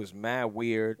suspect. Yeah. It was mad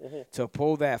weird to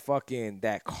pull that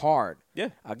card. Yeah.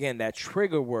 Again, that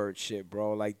trigger word shit,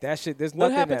 bro. Like that shit. There's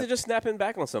nothing. What happened to just snapping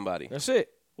back on somebody? That's it.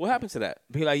 What happened to that?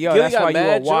 Be like, yo, Gilly, that's why you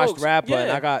a washed rapper, and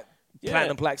I got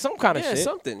platinum plaque, some kind of shit. Yeah,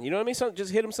 something. You know what I mean?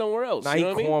 Just hit him somewhere else. Nah, you he know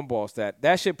what I mean? cornball stat.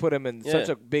 That shit put him in such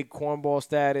a big cornball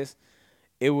status.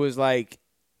 It was like,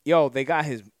 yo, they got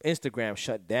his Instagram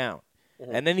shut down.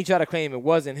 And then he tried to claim it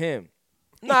wasn't him.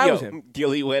 Nah, it was him.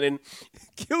 Gilly went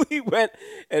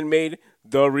and made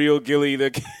the real Gilly the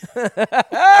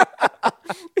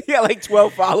he had like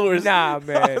 12 followers. Nah,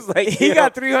 man. Like, he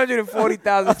got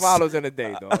 340,000 followers in a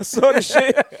day, dog. I saw the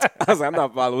shit. I was like, I'm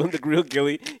not following the real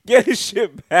Gilly. Get his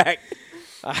shit back.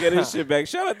 Get his shit back.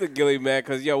 Shout out to Gilly, man,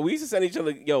 because, we used to send each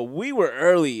other, we were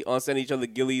early on sending each other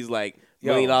Gillies, like, $1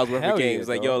 million worth of games.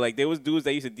 Yeah, like, like, there was dudes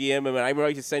that used to DM him, and I remember I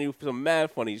used to send you some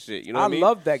mad funny shit. You know I what I mean?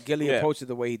 love that Gilly approached it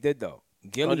the way he did, though.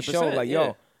 Gilly showed, like,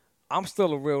 yeah. I'm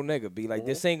still a real nigga, B. Like,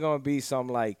 this ain't going to be some,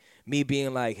 like, me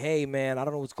being like, hey, man, I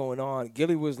don't know what's going on.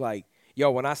 Gilly was like,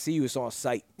 when I see you, it's on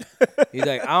sight. He's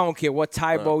like, I don't care what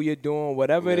Tybo you're doing,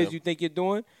 whatever it is you think you're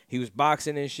doing. He was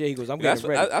boxing and shit. He goes, I'm getting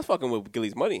ready. That's fucking with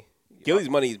Gilly's money. Gilly's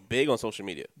money is big on social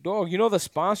media. Dog, you know the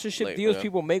sponsorship deals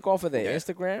people make off of their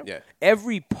Instagram? Yeah.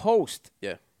 Every post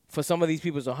Yeah. for some of these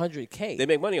people is $100K. They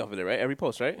make money off of it, right? Every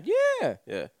post, right? Yeah.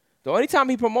 Yeah. So anytime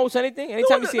he promotes anything,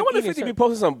 anytime you see him no wonder eating 50 be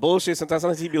posting some bullshit.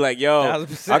 Sometimes he'd be like, "Yo,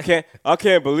 1,000%. I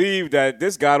can't believe that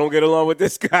this guy don't get along with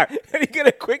this guy." And he get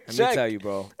a quick check. Let me tell you,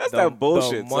 bro. That's that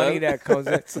bullshit. The money son. that comes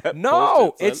in. That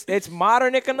No, bullshit, it's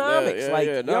modern economics.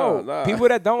 Nah. People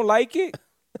that don't like it,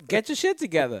 get your shit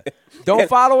together. Don't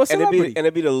follow a celebrity.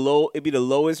 It'd be the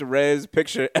lowest res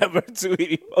picture ever too.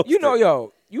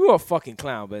 You a fucking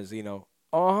clown, Benzino.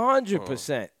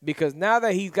 100%. Because now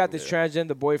that he's got this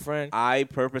transgender boyfriend, I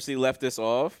purposely left this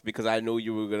off because I knew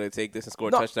you were gonna take this and score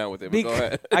a touchdown with it. But go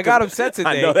ahead. I got upset today.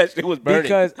 I know that shit was burning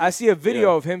because I see a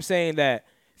video of him saying that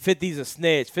 50's a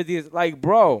snitch. 50 is like,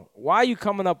 bro, why are you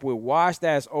coming up with washed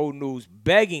ass old news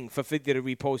begging for 50 to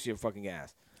repost your fucking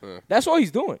ass? That's all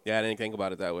he's doing. Yeah, I didn't think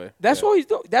about it that way. That's all he's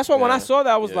doing. That's why when I saw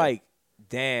that, I was like,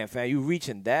 damn, fam, you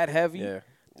reaching that heavy? Yeah.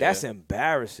 That's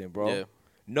embarrassing, bro. Yeah.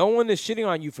 No one is shitting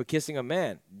on you for kissing a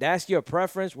man. That's your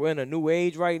preference. We're in a new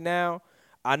age right now.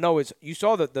 I know you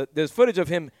saw there's footage of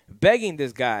him begging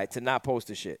this guy to not post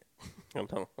the shit.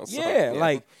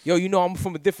 Like, I'm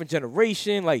from a different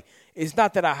generation. Like, it's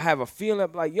not that I have a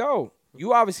feeling. Like,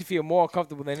 you obviously feel more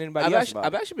comfortable than anybody else.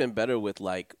 I've actually been better with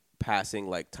like passing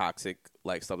like toxic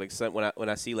like stuff. Like when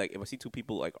I see like if I see two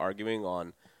people like arguing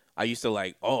on, I used to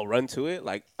like run to it.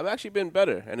 Like I've actually been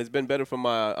better, and it's been better for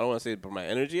my I don't want to say for my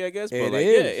energy, I guess. But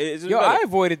it's better. I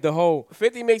avoided the whole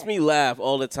 50 makes me laugh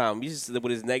all the time. He's just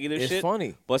with his negative shit. It's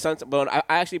funny, but I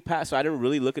actually passed, so I didn't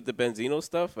really look at the Benzino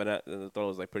stuff, and I thought it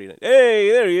was like pretty nice.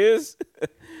 Hey, there he is.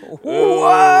 What?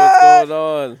 What's going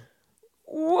on?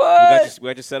 What? We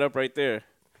got you set up right there.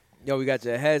 We got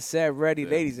your headset ready,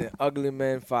 ladies and ugly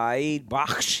man. Faid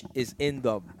Baksh is in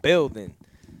the building.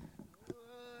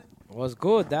 What's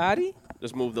good, Daddy?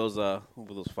 Just move those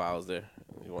files there.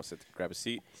 You want to sit, grab a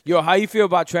seat? How you feel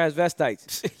about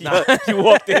transvestites? You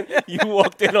walked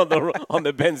in on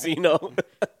the Benzino.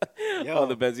 On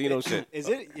the Benzino shit. Is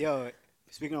it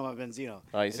speaking about Benzino?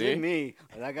 Oh, you is see? it me?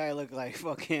 That guy looked like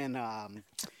fucking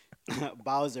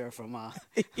Bowser from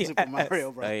Super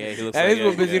Mario Bros. Yeah, he looks that like,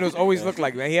 is what Benzino's always look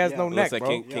like, man. He has no neck, like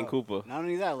bro. King Koopa. Not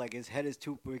only that, like his head is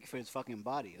too big for his fucking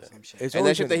body or some shit. And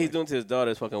that shit that he's doing to his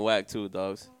daughter is fucking whack too,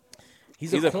 dogs.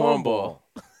 He's a cornball.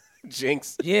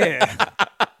 Jinx. Yeah.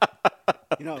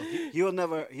 He'll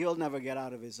never get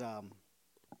out of his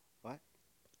what?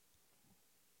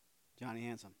 Johnny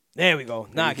Handsome. There we go.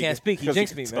 Nah, I can't speak. He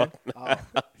jinxed me, man.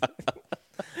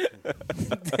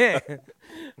 Damn.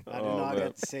 I didn't know I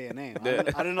got to say a name. I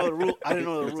didn't know the rule. I didn't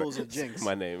know the rules of jinx.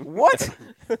 My name. What?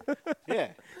 Yeah.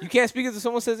 You can't speak until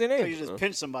someone says their So name. you just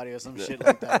pinch somebody or some shit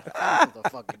like that. What the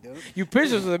fuck you do? You pinch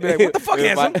them and be like, what the fuck,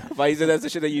 handsome? If that's the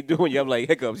shit that you do when you have like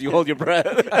hiccups. You hold your breath.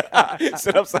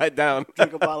 Sit upside down.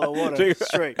 Drink a bottle of water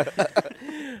straight.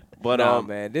 But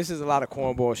man, this is a lot of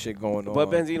cornball shit going on. But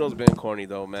Benzino's been corny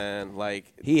though, man.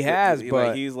 Like he has,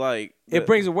 but he's like it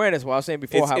brings awareness. What I was saying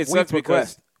before, how we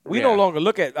progressed. We no longer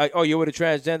look at like, you're with a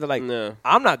transgender. Like, no.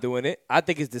 I'm not doing it. I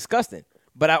think it's disgusting.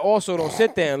 But I also don't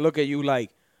sit there and look at you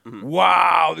like,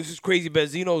 wow, this is crazy.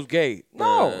 Benzino's gay.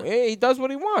 No, he does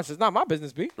what he wants. It's not my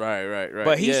business, B. Right.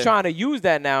 But he's trying to use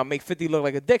that now and make 50 look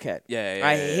like a dickhead. Yeah.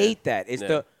 I hate that. It's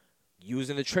the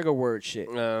using the trigger word shit.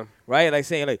 Right? Like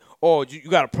saying like, you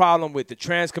got a problem with the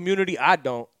trans community? I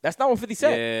don't. That's not what 50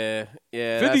 said.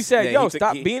 Yeah. 50 said,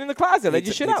 stop being in the closet. Let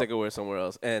your shit out. He took it word somewhere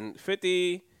else. And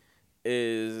 50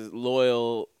 is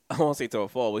loyal. I don't want to say to a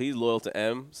fault, but he's loyal to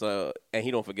M. So and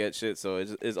he don't forget shit. So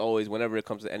it's always whenever it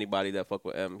comes to anybody that fuck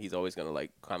with M, he's always gonna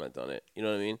like comment on it. You know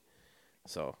what I mean?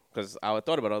 So because I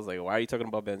thought about it, I was like, why are you talking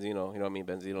about Benzino? You know what I mean?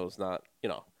 Benzino's not.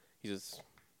 He's just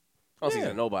I don't think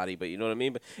he's a nobody, but you know what I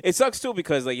mean. But it sucks too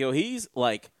because like he's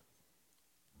like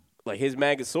his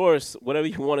maggot source, whatever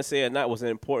you want to say or not, was an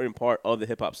important part of the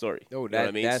hip hop story. No, you know what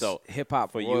I mean. That's so hip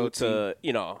hop for royalty.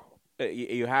 you to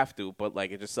you have to, but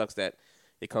like it just sucks that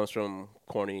it comes from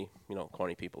corny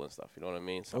people and stuff. You know what I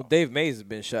mean? So Dave Mays has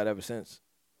been shut ever since.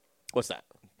 What's that?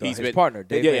 His partner,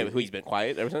 Dave Mays. He's been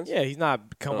quiet ever since. Yeah, he's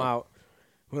not come out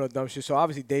with no dumb shit. So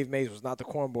obviously Dave Mays was not the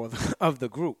cornball of the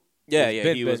group. Yeah,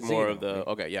 he was more of the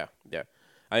yeah.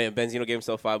 I mean, Benzino gave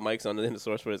himself 5 mics on the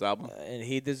source for his album, and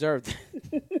he deserved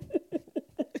it.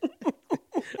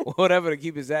 Whatever to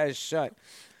keep his ass shut.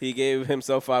 He gave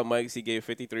himself 5 mics. He gave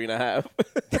 53.5.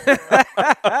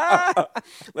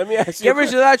 Let me ask you. Give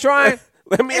should I try?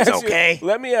 Let me it's ask okay. You,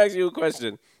 let me ask you a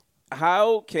question.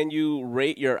 How can you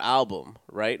rate your album,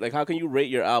 right? Like, how can you rate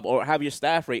your album or have your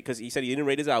staff rate? Because he said he didn't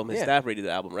rate his album. His staff rated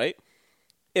the album, right?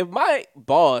 If my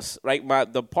boss, right,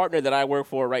 the partner that I work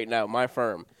for right now, my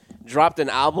firm, dropped an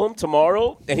album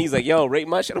tomorrow, and he's like, yo, rate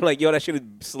my shit. I'm like, yo, that shit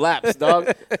slaps,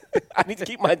 dog. I need to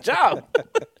keep my job.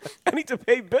 I need to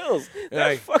pay bills.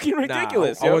 That's fucking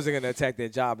ridiculous. I wasn't going to attack their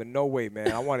job in no way,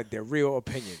 man. I wanted their real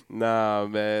opinion. Nah,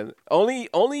 man. Only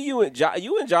you and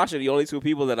Josh are the only 2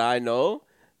 people that I know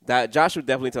that Josh would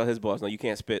definitely tell his boss, no, you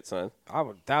can't spit, son. I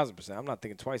would 1,000%. I'm not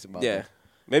thinking twice about that. Yeah.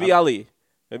 Maybe Ali.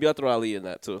 Maybe I'll throw Ali in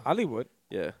that, too. Ali would.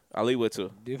 Yeah, Ali would too.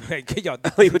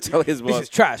 Ali would tell his boss, "This is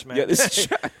trash, man. Yeah, this is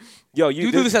trash. Yo, you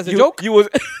do this as a joke? You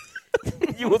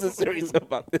wasn't serious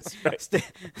about this, right? Sticks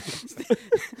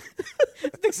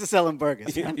to selling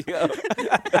burgers.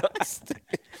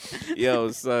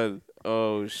 Yo, son.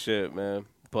 Oh shit, man.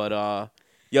 But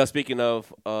speaking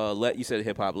of you said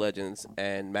hip hop legends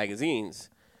and magazines.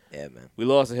 Yeah, man. We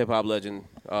lost a hip hop legend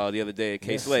the other day,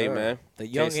 K Slay, man. The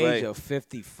young age of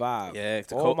 55. Yeah,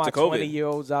 all my to COVID.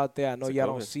 20-year-olds out there, I know y'all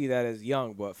don't see that as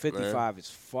young, but 55 is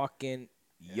fucking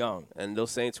young. And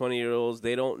those same 20-year-olds,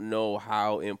 they don't know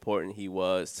how important he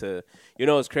was to. You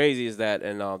know what's crazy is that,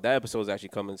 and that episode is actually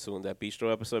coming soon. That Bistro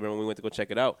episode. Remember when we went to go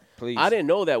check it out? Please. I didn't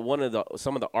know that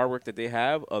some of the artwork that they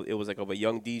have, it was like of a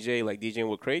young DJ, like DJing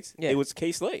with crates. Yeah. It was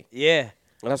K Slay. Yeah.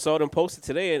 And I saw them posted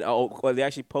today, and they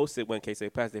actually posted when K Slay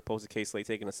passed. They posted K Slay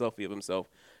taking a selfie of himself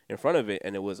in front of it,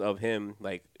 and it was of him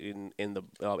like in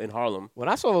Harlem. When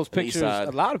I saw those pictures,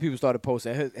 a lot of people started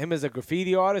posting him as a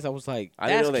graffiti artist. I was like,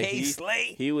 that's K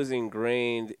Slay. He was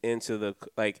ingrained into the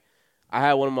like. I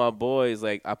had one of my boys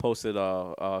like I posted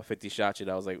 50 Shot Shit.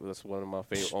 I was like, that's one of my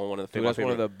favorite on one of the favorite. That's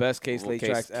one of the best K Slay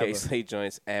tracks ever. K Slay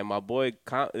joints, and my boy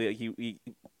he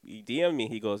DM'd me.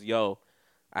 He goes, yo.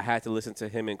 I had to listen to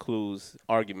him and Clue's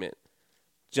argument,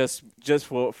 just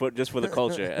for the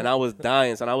culture, and I was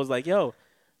dying. So I was like, "Yo,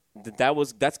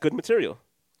 that's good material."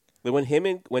 Like when him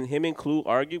and Clue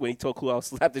argued, when he told Clue I'll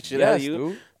slap the shit out of you,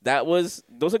 dude.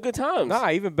 Those are good times. Nah,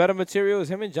 even better material is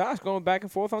him and Josh going back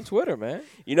and forth on Twitter, man.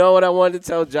 You know what I wanted to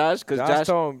tell Josh? Because Josh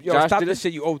told him, yo, Josh stop this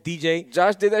shit, you old DJ.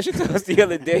 Josh did that shit to us the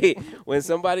other day when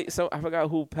I forgot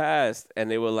who passed, and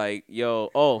they were like, "Yo,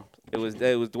 it was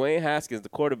Dwayne Haskins, the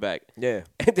quarterback." Yeah.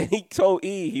 And then he told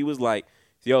E, he was like,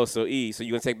 yo, so you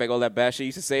gonna take back all that bad shit you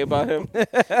used to say about him?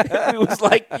 He was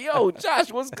like, yo,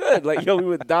 Josh, what's good? Like, yo, we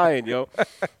were dying, yo.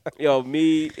 Yo,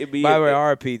 me. By the way,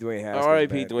 R.I.P. Dwayne Haskins.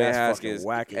 R.I.P. Dwayne Haskins.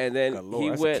 Wacky. And then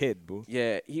he went, kid, boo.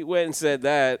 Yeah, he went and said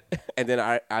that, and then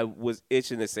I was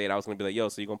itching to say it. I was gonna be like, yo,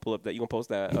 so you gonna pull up that? You gonna post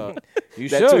that? You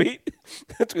that should. Tweet?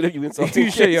 Tweet of you insulting.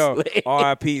 You should, yo.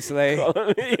 R.I.P. Slay.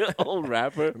 Old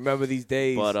rapper. Remember these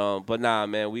days. But nah,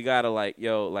 man, we gotta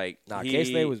K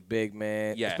Slay was big,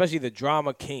 man. Yeah. Especially the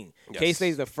drama king. Yes. K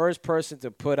Slay's the first person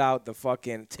to put out the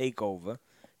fucking Takeover.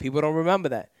 People don't remember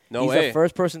that. No He's way. the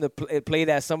first person to play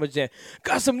that Summer Jam.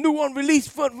 Got some new unreleased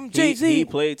fun from Jay-Z. He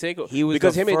played Takeover. He was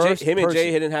because the him and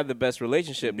Jay didn't have the best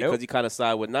relationship because he kind of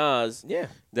sided with Nas. Yeah.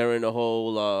 During the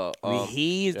whole.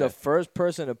 He's the first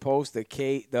person to post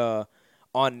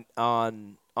on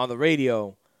the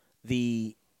radio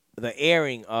the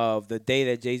airing of the day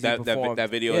that Jay-Z performed. That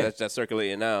video that's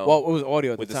circulating now. Well, it was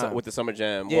audio at the time. With the Summer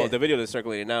Jam. Yeah. Well, the video that's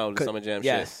circulating now, the Summer Jam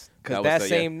shit. Because that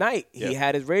same night, he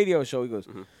had his radio show. He goes,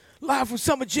 live from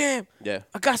Summer Jam. Yeah.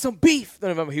 I got some beef. Don't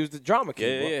remember, he was the drama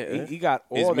king. Yeah. He got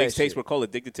all his that mixtapes were called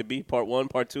Addicted to Beef, Part 1,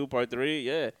 Part 2, Part 3.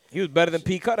 Yeah. He was better than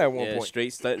P. Cut at one point.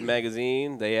 Straight Stuntin'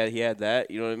 Magazine. He had that.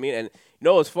 You know what I mean? And you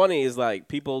know what's funny is like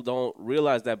people don't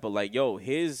realize that, but like, yo,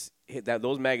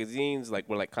 those magazines like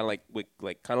were like kind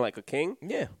of like a king.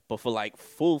 Yeah. But for like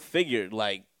full figured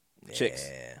like chicks.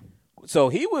 So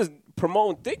he was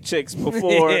promoting thick chicks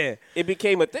before Yeah. it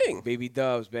became a thing. Baby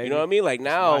Doves, baby. You know what I mean? Like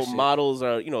now, my shit. models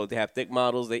are, they have thick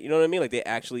models. They, you know what I mean? Like they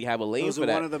actually have a lane Those for are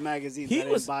that. one of the magazines He I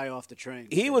was- didn't buy off the train.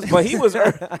 He was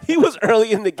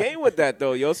early in the game with that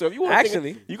though, yo. So if you want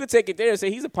Actually, you could take it there and say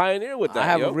he's a pioneer with that. I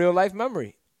have yo. a real life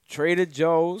memory. Trader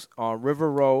Joe's on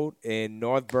River Road in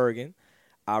North Bergen.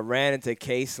 I ran into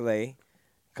K Slay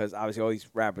because obviously all these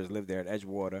rappers live there in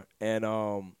Edgewater, and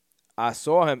I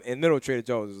saw him in middle of Trader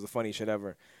Joe's. It was the funniest shit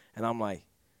ever, and I'm like,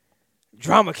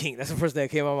 Drama King. That's the first thing that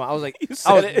came out of my mind. I was like,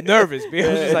 I was nervous, because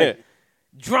I was just like,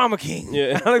 Drama King.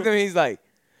 Yeah. I looked at him. He's like,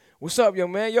 "What's up,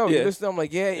 young man? Yo, you Yeah. listen?" I'm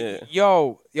like, "Yeah, Yeah.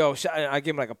 yo." I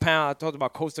give him like a pound. I talked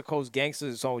about Coast to Coast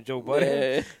Gangsters, a song with Joe Budden.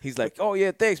 Yeah. He's like, "Oh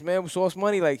yeah, thanks, man. Source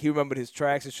Money." Like he remembered his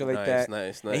tracks and shit like Nice, that.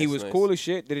 nice, And he was nice. cool as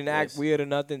shit. Didn't act Nice. weird or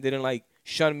nothing. Didn't like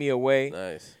shun me away.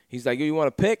 Nice. He's like, "Yo, you want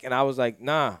to pick?" And I was like,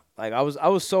 "Nah." Like I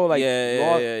was so like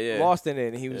Yeah. lost in it.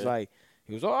 And he was like,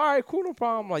 "All right, cool, no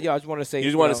problem." I'm like, "Yo, I just want to say." You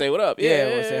just want to say what up? Yeah,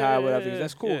 I want to say hi, what up? He goes,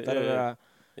 "That's cool." Yeah, Da-da-da-da.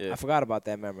 yeah. I forgot about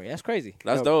that memory. That's crazy.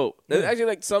 That's Yo, dope. Yeah. It's actually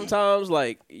like sometimes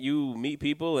like you meet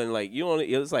people and like you only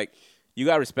it's like you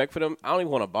got respect for them. I don't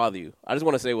even want to bother you. I just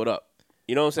want to say what up.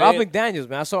 You know what I'm Ralph saying? McDaniels,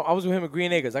 man. I was with him at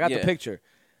Green Acres. I got the Yeah. picture.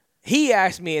 He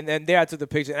asked me, and then there I took the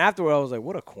picture. And afterward, I was like,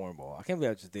 "What a cornball! I can't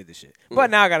believe I just did this shit." But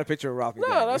now I got a picture of Ralph McDaniels.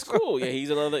 No, that's cool. Yeah, he's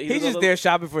another. He's just there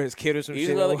shopping for his kid or some He's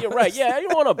shit. another. You're right. Yeah, you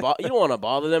don't want to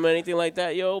bother them or anything like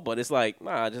that, yo. But it's like,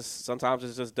 nah. Just sometimes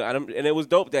it's just. And it was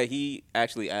dope that he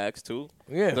actually asked too.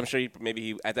 Yeah. 'Cause I'm sure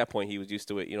he at that point he was used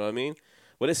to it. You know what I mean?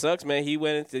 But it sucks, man.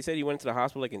 They said he went into the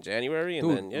hospital like in January, and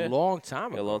Dude, then long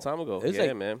time ago. a long time ago. It's Yeah,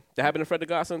 like- man. That happened to Fred the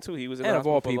Godson too. He was in the And of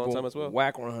all hospital for a long people, time as well.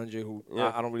 Whack 100, who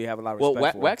Yeah. I don't really have a lot of Well,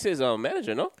 respect for. Wax is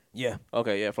manager, no? Yeah.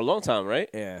 Okay, yeah, for a long time, right?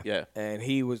 Yeah. Yeah. And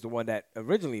he was the one that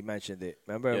originally mentioned it.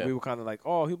 Remember? Yeah. We were kind of like,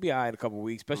 "Oh, he'll be all right in a couple of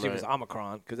weeks," especially if it was Right.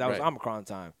 Omicron, because that was Right. Omicron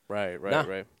time. Right, Nah,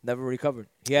 right. never recovered.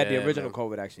 He had Yeah, the original man.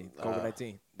 COVID, actually,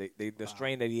 COVID-19. The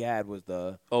strain that he had was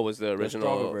the Oh, was the the original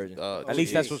stronger version. At geez.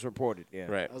 least that's what's reported. Yeah.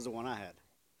 right. That was the one I had.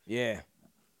 Yeah.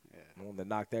 Yeah. The one that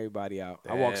knocked everybody out.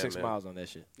 I walked Damn, 6 man. miles on that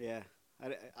shit. Yeah.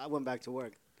 I went back to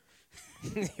work.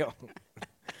 Yo.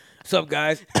 What's up,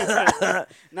 guys?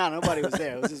 Nah, nobody was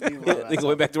there. It was just me. by Niggas myself.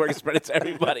 went back to work and spread it to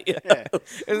everybody. Yeah.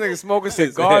 This nigga smoking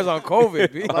cigars on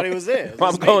COVID, B. Nobody was there. It was I'm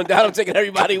just me. going down. I'm taking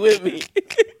everybody with me.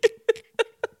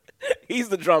 He's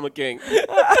the drama king.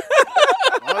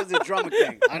 I was the drama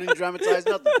king. I didn't dramatize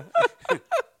nothing.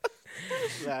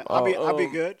 Yeah, I'll be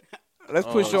good. Let's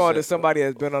push Oh, on to shit. somebody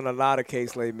that's been on a lot of K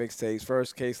Slade mixtapes.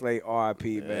 First, K Slade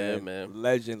RIP, man. man.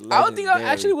 Legend. I don't think I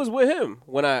legendary. actually was with him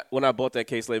when I bought that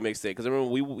K Slade mixtape because I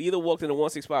remember we either walked into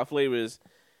 165 Flavors,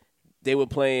 they were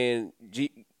playing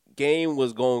Game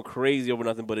was going crazy over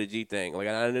nothing but a G thing. Like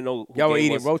I didn't know who Y'all were Game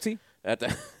eating was roti? at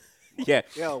the yeah.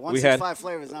 Yo, we had 165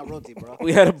 flavors, not roti, bro.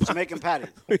 we had a Jamaican patties.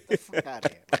 Get the fuck out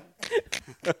of here,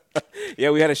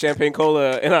 bro. we had a champagne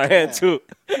cola in our hand too.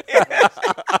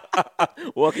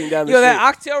 Walking down the Yo, street. that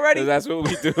oxtail ready? That's what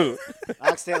we do.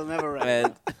 Oxtail never ready.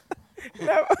 And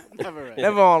Never ready.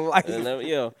 Never on life. And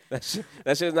that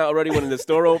shit's not ready when the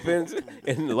store opens,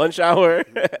 in the lunch hour,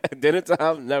 dinner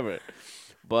time, never.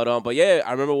 But yeah,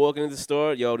 I remember walking into the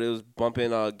store. Yo, there was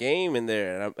bumping Game in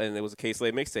there, and it was a K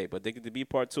Slade mixtape, but Addicted to Be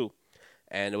Part 2,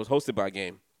 and it was hosted by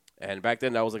Game. And back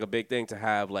then, that was like a big thing to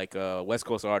have like West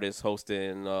Coast artists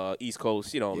hosting East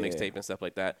Coast, mixtape and stuff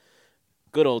like that.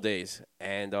 Good old days.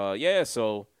 And yeah,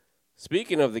 so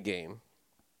speaking of the Game,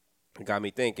 it got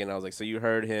me thinking. I was like, so you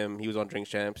heard him? He was on Drink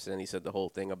Champs, and he said the whole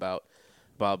thing about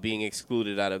being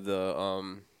excluded out of the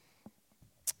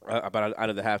out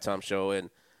of the halftime show. And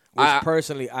Which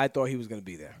personally, I thought he was going to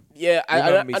be there. yeah, You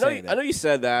remember me I saying that. know you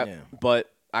said that, Yeah. but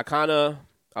I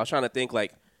was trying to think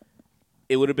like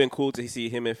it would have been cool to see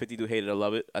him and 50 do Hate It or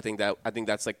Love It. I think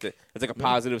that's like it's like a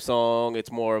positive song. It's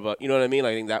more of a, you know what I mean?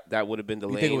 Like, I think that would have been the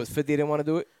You lane. think it was 50 didn't want to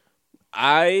do it?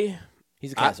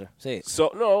 He's a I- cancer. Say it.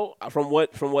 So no, from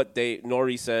what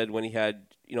Nori said when he had,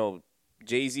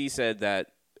 Jay-Z said that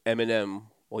Eminem,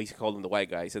 well, he called him the white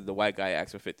guy. He said the white guy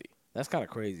asked for 50. That's kind of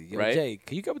crazy. Yo, Right? Jay,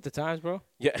 can you get with the times, bro?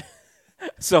 Yeah.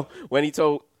 So when he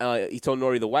told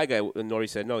Nori the white guy, and Nori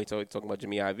said no. He's talking about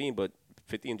Jimmy Iovine, but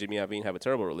 50 and Jimmy Iovine have a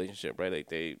terrible relationship, right? Like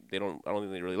they don't. I don't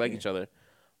think they really like each other.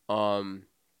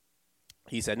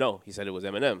 He said no. He said it was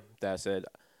Eminem that said,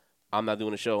 I'm not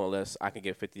doing a show unless I can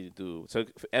get 50 to do. So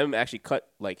M actually cut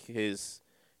like his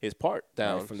part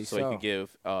down Rightfully so he so. could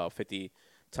give 50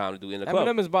 time to do in the club.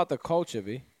 Eminem is about the culture,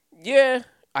 B. Yeah,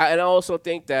 and I also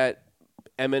think that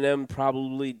Eminem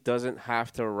probably doesn't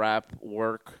have to rap,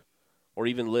 work, or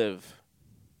even live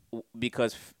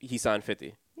because he signed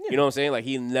 50. You know what I'm saying? Like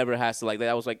he never has to like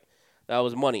that. Was like That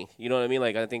was money. You know what I mean?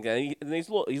 Like I think that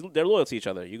they're loyal to each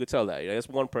other. You could tell that. That's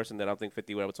one person that I don't think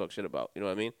 50 would ever talk shit about. You know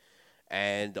what I mean?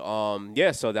 And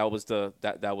so that was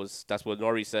that's what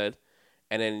Nori said.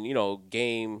 And then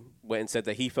Game went and said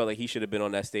that he felt like he should have been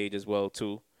on that stage as well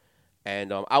too. And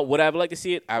would I have liked to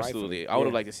see it? Absolutely, I would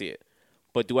have liked to see it.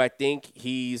 But do I think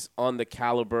he's on the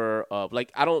caliber of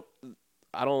like I don't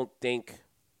think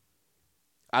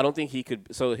he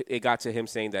could. So it got to him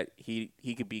saying that he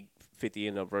could be 50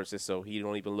 in a versus, so he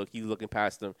don't even look. He's looking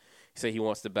past them. He said he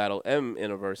wants to battle M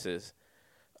in a versus.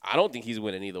 I don't think he's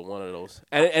winning either one of those.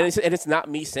 And it's not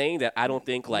me saying that I don't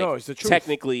think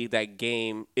technically that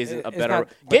Game isn't a better.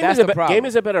 Game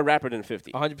is a better rapper than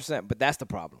 50. 100%. But that's the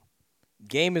problem.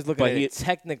 Game is looking at it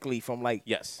technically from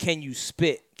can you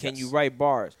spit? Can you write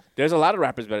bars? There's a lot of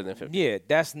rappers better than 50. Yeah,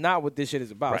 that's not what this shit is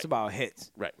about. Right. It's about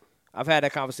hits. Right. I've had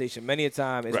that conversation many a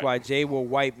time. It's why Jay will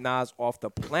wipe Nas off the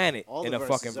planet in a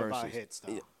fucking versus.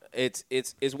 Hits,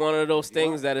 it's one of those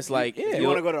things that it's like you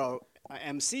want to go to an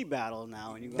MC battle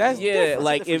now, and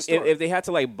if they had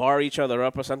to bar each other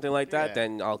up or something like that,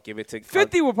 then I'll give it to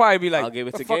 50 would probably be like, I'll give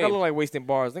it to fuck, Game. I look like wasting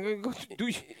bars.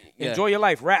 Nigga, enjoy your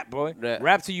life, rap, boy.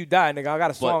 Rap till you die, nigga. I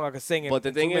got a song I can sing. But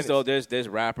the thing is, though, there's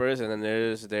rappers and then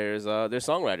there's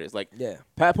songwriters. Like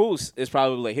Papoose is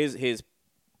probably his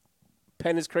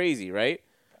pen is crazy, right?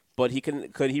 But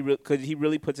could he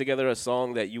really put together a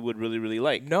song that you would really really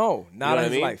like? No, not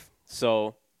in his life.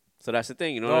 So that's the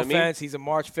thing, you know what I mean? No offense, he's a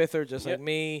March 5ther just like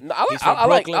me. No, I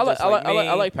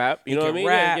like Pap, you know what I mean?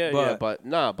 Rap,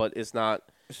 but it's not.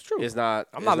 It's true. It's not.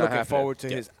 I'm not looking forward to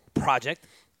his project.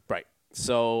 Right.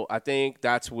 So I think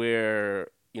that's where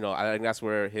I think that's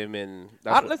where him and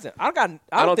listen. I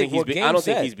don't think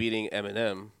he's beating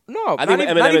Eminem. No, I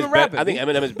think not even rapping. I think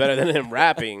Eminem is better than him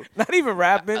rapping. Not even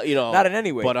rapping. Not in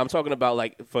any way. But I'm talking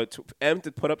about for M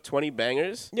to put up 20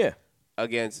 bangers. Yeah.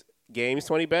 Against Game's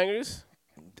 20 bangers.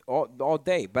 All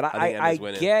day, but I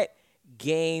get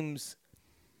Game's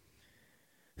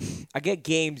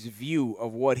view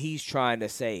of what he's trying to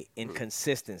say in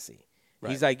consistency. Right.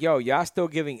 He's like, yo, y'all still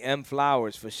giving M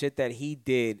flowers for shit that he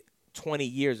did 20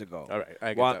 years ago. All right, I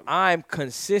get while that. I'm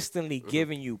consistently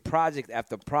giving you project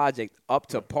after project up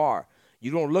to par.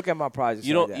 You don't look at my projects.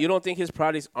 You don't think his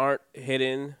projects aren't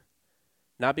hidden,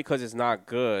 not because it's not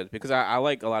good, because I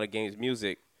like a lot of Game's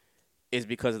music. Is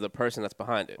because of the person that's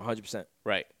behind it. 100%.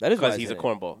 Right. That is because he's a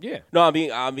cornball. Yeah. No,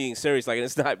 I'm being serious. Like,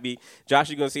 it's not me. Josh,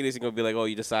 you're going to see this and going to be like, oh,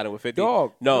 you decided with 50.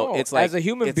 Dog. No, it's like. As a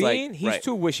human being, he's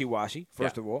too wishy-washy,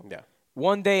 first of all. Yeah.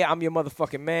 One day, I'm your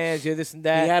motherfucking man. You're this and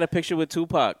that. He had a picture with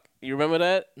Tupac. You remember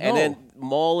that? No. And then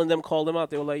Maul and them called him out.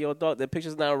 They were like, yo, dog, that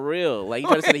picture's not real. Like, you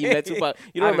trying to say that he met Tupac.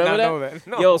 You don't remember that? Know that.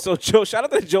 No. Yo, so Joe, shout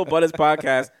out to the Joe Budden's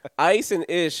podcast. Ice and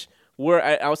Ish were,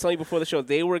 I was telling you before the show,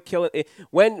 they were killing it.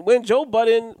 When Joe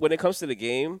Budden, when it comes to the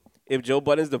game, if Joe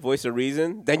Budden's the voice of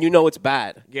reason, then you know it's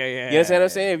bad. Yeah. You understand what I'm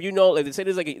saying? If say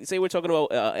there's say we're talking about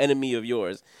enemy of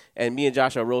yours, and me and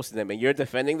Josh are roasting them, and you're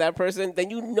defending that person,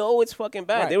 then you know it's fucking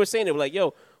bad. Right. They were saying they were like,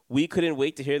 yo, we couldn't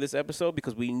wait to hear this episode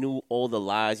because we knew all the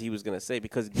lies he was gonna say.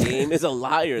 Because Game is a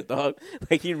liar, dog.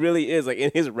 Like he really is. Like in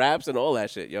his raps and all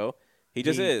that shit, yo. He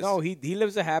just is. No, he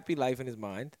lives a happy life in his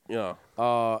mind. Yeah.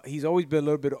 He's always been a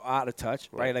little bit out of touch,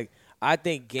 right? Like I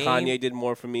think Game. Kanye did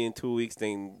more for me in 2 weeks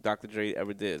than Dr. Dre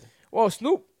ever did. Well,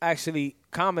 Snoop actually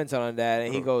commented on that,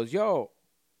 and he goes, yo,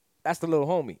 that's the little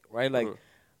homie, right? Like,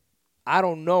 I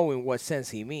don't know in what sense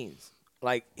he means.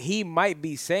 Like, he might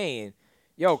be saying,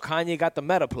 yo, Kanye got the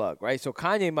meta plug, right? So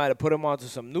Kanye might have put him onto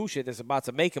some new shit that's about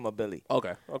to make him a Billy.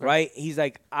 Okay. Right? He's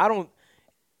like,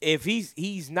 if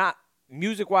he's not,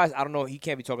 music-wise, I don't know, he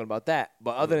can't be talking about that.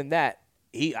 But other than that,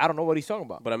 I don't know what he's talking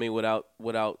about. But, I mean,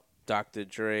 without Dr.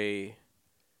 Dre,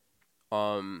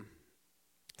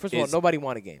 First of all, nobody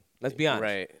won a Game. Let's be honest.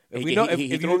 Right. If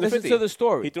you listen to the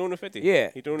story. He threw in the 50.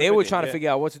 Yeah. They were trying to figure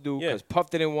out what to do Yeah. because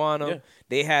Puff didn't want him. Yeah.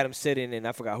 They had him sitting in,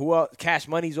 I forgot who else, Cash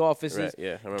Money's offices. Right.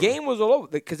 Yeah. I remember. Game was all over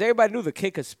because everybody knew the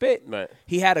kid could spit. Right.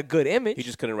 He had a good image. He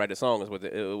just couldn't write the song is what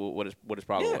his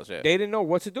problem was. Yeah. They didn't know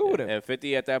what to do with him. And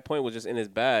 50 at that point was just in his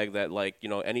bag that, like,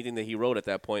 anything that he wrote at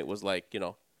that point was like,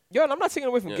 Yo, and I'm not taking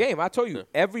away from Game. I told you,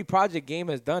 every project Game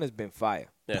has done has been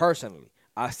fire, personally.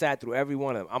 I sat through every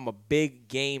one of them. I'm a big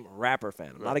Game rapper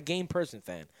fan. I'm not a Game person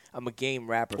fan. I'm a Game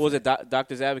rapper fan. Was it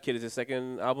Doctor's Advocate is his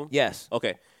second album? Yes.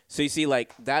 Okay. So you see,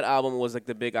 like, that album was, like,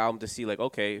 the big album to see, like,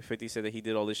 okay, 50 said that he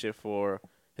did all this shit for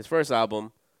his first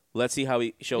album. Let's see how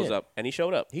he shows up. And he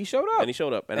showed up. He showed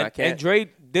up. And I can't. And Dre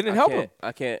didn't help him.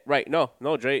 I can't. Right. No,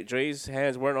 Dre's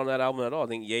hands weren't on that album at all. I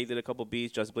think Ye did a couple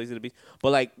beats. Just Blaze did a beat.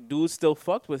 But, like, dudes still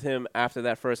fucked with him after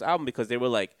that first album because they were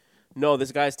like, no,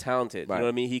 this guy's talented. Right. You know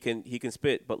what I mean? He can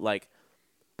spit.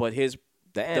 But his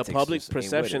the public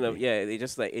perception of they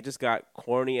just like it just got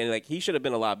corny, and like he should have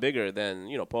been a lot bigger than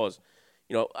pause.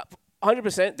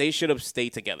 100% they should have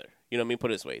stayed together. You know what I mean?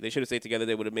 Put it this way, they should have stayed together.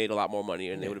 They would have made a lot more money,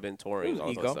 and they would have been touring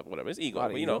all that stuff. Whatever, it's ego,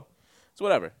 but it's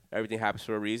whatever. Everything happens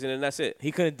for a reason, and that's it.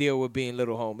 He couldn't deal with being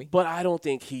little homie. But I don't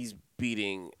think he's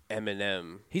beating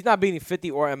Eminem. He's not beating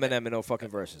 50 or Eminem in no fucking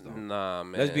verses, though. Nah,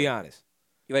 man. Let's be honest.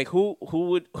 Like who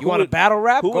would you want a battle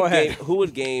rap? Go ahead. Who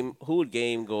would Game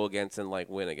go against and like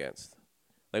win against?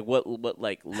 Like what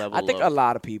like level? I think a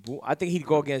lot of people. I think he'd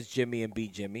go against Jimmy and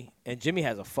beat Jimmy, and Jimmy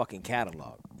has a fucking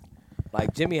catalog.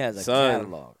 Like Jimmy has a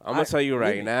catalog. I'm gonna tell you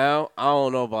right now, I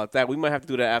don't know about that. We might have to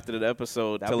do that after the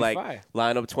episode to like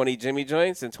line up 20 Jimmy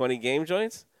joints and 20 Game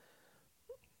joints.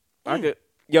 I could.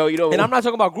 And I'm not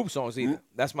talking about group songs either.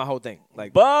 That's my whole thing.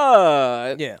 Like,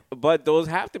 but those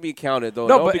have to be counted though.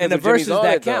 No, but in the verses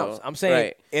that counts. I'm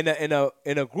saying in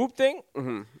a group thing,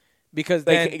 because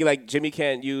then like Jimmy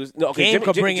can't use Game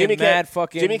could bring in mad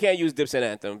fucking. Jimmy can't use Dipset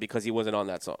Anthem because he wasn't on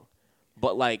that song.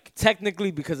 But like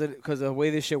technically, because of the way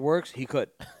this shit works, he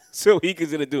could. So he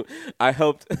could gonna do. I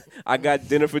got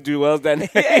dinner for Jewels that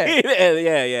night.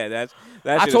 yeah. That's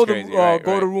I told him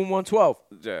go to room 112.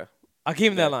 Yeah. I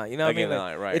gave him that line. You know what I mean?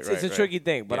 Like, it's a tricky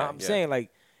thing, but I'm saying like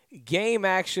Game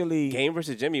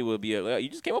versus Jimmy will be you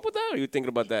just came up with that, or you thinking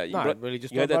about that? No, I really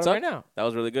just thought about it right now. That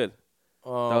was really good.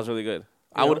 That was really good.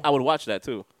 I would watch that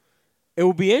too. It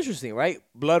would be interesting, right?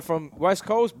 Blood from West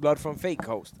Coast, blood from Fake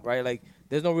Coast, right? Like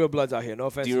there's no real bloods out here. No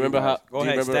offense. Do you remember how? Go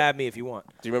ahead, stab me if you want.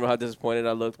 Do you remember how disappointed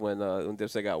I looked when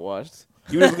Dipset got washed?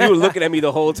 You were looking at me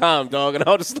the whole time, dog, and I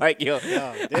was just like, yo.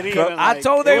 I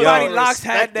told everybody Locks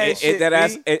had that shit.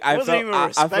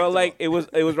 I felt like it was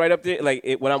right up there.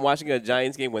 Like when I'm watching a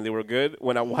Giants game when they were good,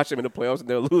 when I watch them in the playoffs and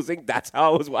they're losing, that's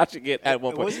how I was watching it at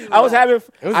one point. I was having. It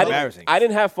was embarrassing. I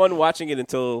didn't have fun watching it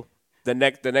until the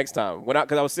next time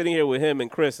because I was sitting here with him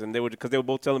and Chris, and they were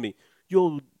both telling me,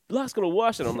 yo, Locks gonna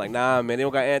wash it. I'm like, nah, man, they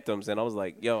don't got anthems. And I was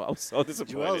like, yo, I was so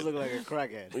disappointed. Joel's look like a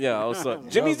crackhead. Yeah, I was so.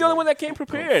 Jimmy's the only one that came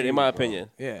prepared, in my opinion.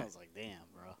 Yeah. I was like, damn,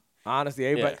 bro. Honestly,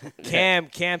 everybody.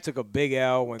 Cam took a big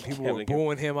L when people were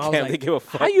booing him. I was like, give a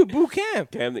fuck. How you boo Cam?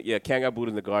 Cam got booed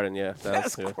in the garden. Yeah,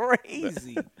 that's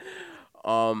crazy.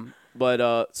 So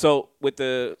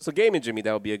Game and Jimmy,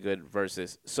 that would be a good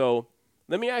versus. So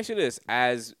let me ask you this: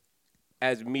 as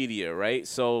media, right?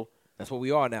 So that's what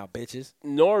we are now, bitches.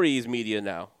 Nori is media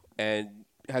now. And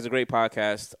has a great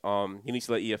podcast. He needs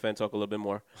to let EFN talk a little bit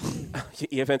more.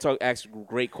 EFN asks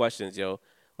great questions, yo.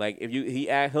 Like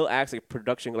he'll ask like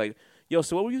production, like, yo,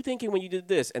 so what were you thinking when you did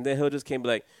this? And then he'll just came be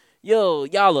like, yo,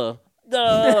 Yala,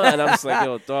 and I'm just like,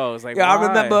 yo, dog. It's like, yeah, I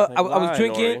remember I was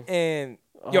drinking Nori? And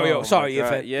sorry,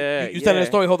 EFN. You telling the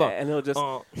story? Hold on. And he'll just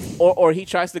or he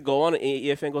tries to go on and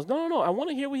EFN goes, no, I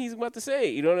want to hear what he's about to say.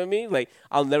 You know what I mean? Like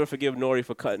I'll never forgive Nori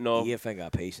for cutting off. EFN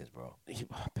got patience, bro.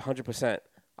 100%.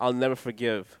 I'll never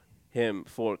forgive him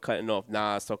for cutting off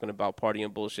Nas talking about Party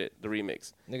and Bullshit, the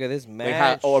remix. Nigga, this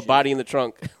mad or Body in the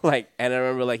Trunk. And I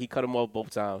remember he cut him off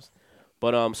both times.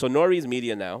 But so Nori's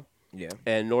media now. Yeah.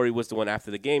 And Nori was the one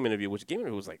after the Game interview, which Game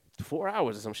interview was like 4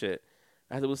 hours or some shit.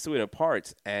 After it was 2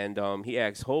 parts. And he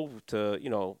asked Hov to,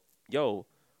 yo,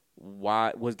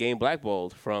 why was Game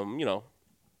blackballed from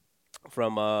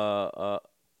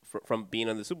being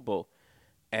on the Super Bowl?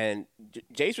 And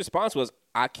Jay's response was,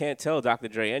 I can't tell Dr.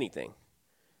 Dre anything.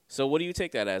 So what do you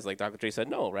take that as? Like Dr. Dre said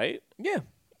no, right? Yeah.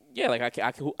 Yeah, like I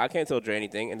can't tell Dre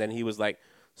anything. And then he was like,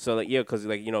 so like, yeah, because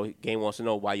Game wants to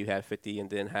know why you had 50 and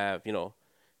didn't have, And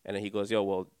then he goes, yo,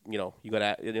 well, you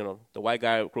got to, the white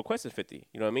guy requested 50.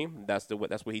 You know what I mean? That's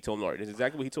what he told Nori. That's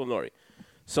exactly what he told Nori.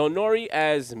 So Nori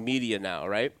as media now,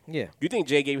 right? Yeah. You think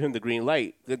Jay gave him the green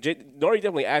light? Nori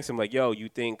definitely asked him like, "Yo, you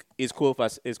think it's cool if I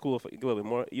say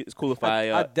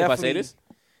this?"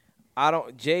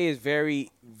 Jay is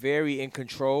very, very in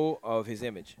control of his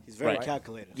image. He's very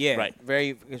calculated. Yeah, right. Very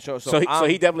in control. So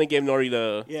he definitely gave Nori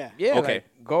the yeah. Okay,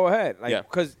 like, go ahead. Like,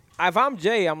 because if I'm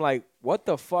Jay, I'm like, what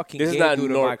the fuck can Game do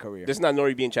to my career? This is not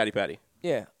Nori being chatty patty.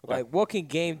 Yeah, like what can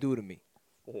Game do to me?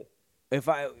 If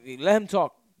I let him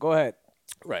talk, go ahead.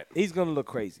 Right. He's gonna look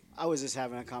crazy. I was just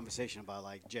having a conversation about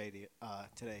like Jay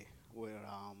today with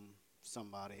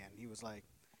somebody, and he was like,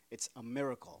 "It's a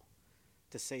miracle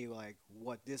to say like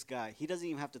what this guy. He doesn't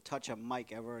even have to touch a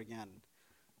mic ever again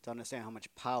to understand how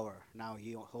much power now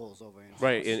he holds over."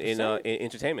 Right in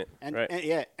entertainment.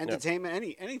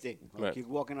 Entertainment, anything. Like you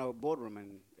walk in a boardroom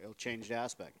and it'll change the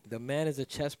aspect. The man is a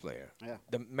chess player. Yeah.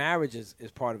 The marriage is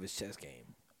part of his chess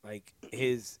game. Like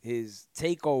his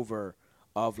takeover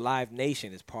of Live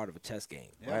Nation is part of a chess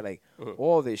game, right? Like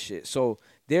all this shit. So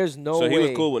there's no way. So he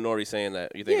was cool with Nori saying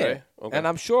that. You think, right? Okay. And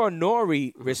I'm sure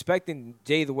Nori respecting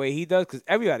Jay the way he does, because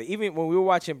everybody, even when we were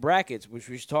watching brackets, which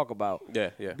we should talk about.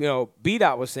 Yeah. You know,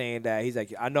 B-Dot was saying that he's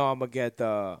like, I know I'm gonna get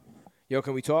yo,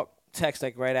 can we talk? Text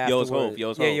like right after. Yo's Hov.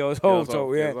 Yo's Hov.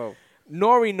 So yeah.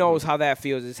 Nori knows how that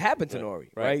feels. It's happened to Nori,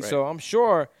 right? So I'm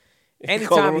sure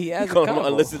anytime he has a call him combo, an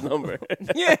unlisted number.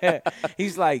 yeah,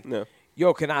 he's like,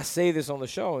 yo, can I say this on the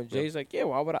show? And Jay's like, yeah,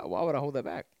 why would I hold that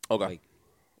back? Okay. Like,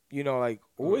 you know, like,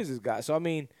 who is this guy? So I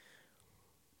mean,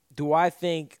 do I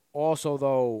think also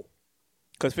though?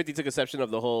 Because 50 took exception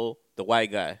of the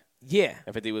white guy. Yeah.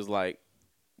 And 50 was like,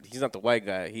 he's not the white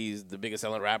guy. He's the biggest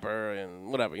selling rapper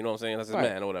and whatever. You know what I'm saying? That's his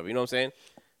man or whatever. You know what I'm saying?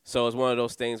 So it's one of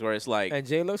those things where it's like. And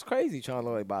Jay looks crazy trying to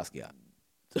look like Basquiat.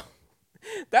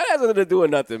 That has nothing to do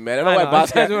with nothing, man. I don't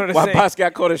know why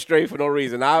Basquiat caught it straight for no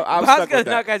reason. I'm stuck with that.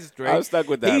 Not got straight. I'm stuck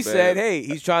with that, He said, hey,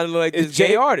 he's trying to look like this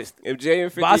gay artist. If Jay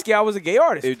and 50, Basquiat was a gay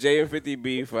artist. If Jay and 50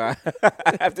 beef, I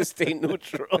have to stay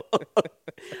neutral.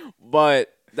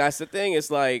 But that's the thing.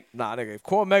 It's like. Nah, nigga. If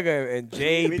Core Mega and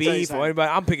Jay beef or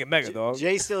anybody, I'm picking Mega, dog.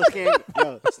 Jay still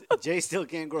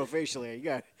can't grow facial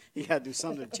hair. You gotta do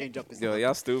something to change up his. Yo,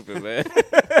 y'all stupid, man.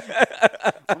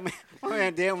 my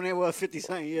man, damn, when they were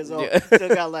 50-something years old, still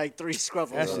got like 3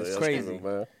 scruffles. That's just crazy,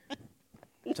 man.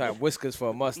 Trying whiskers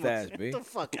for a mustache, B. Get the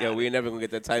fuck out. Yo, we ain't never gonna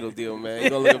get that title deal, man. You're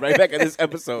gonna look right back at this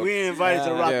episode. We ain't invited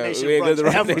to Rock Nation we ain't brunch. go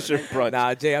to Rock Nation brunch.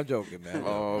 Nah, Jay, I'm joking, man.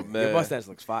 Oh, man. Your mustache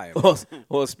looks fire.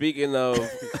 Well, speaking of,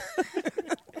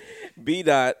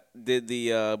 B-Dot did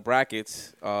the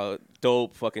brackets,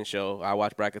 dope fucking show. I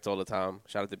watch brackets all the time.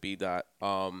 Shout out to B-Dot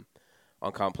on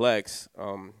Complex.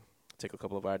 Take a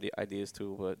couple of ideas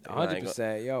too, but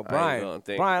 100%. Yo, Brian,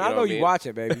 I know you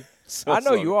watching, baby. I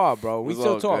know you are, bro. We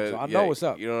still talk, so I know what's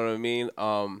up. You know what I mean?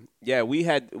 Yeah, we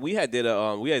had did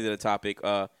a topic.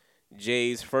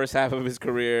 Jay's first half of his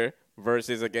career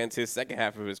versus against his second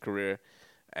half of his career.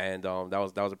 And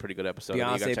that was a pretty good episode.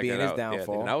 Beyonce being his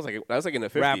downfall. Yeah, that was like in the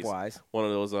 50s. Rap wise, one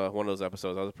of those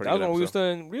episodes. That was a pretty. That good was when we were episode. still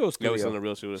in Real Studio. Yeah, we still in the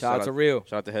Real Studio. Shout out to Real.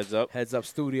 Shout out to Heads Up. Heads Up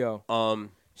Studio.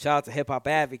 Shout out to Hip Hop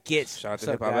Advocates. Shout out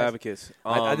to Hip Hop Advocates.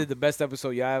 I did the best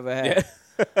episode y'all ever had.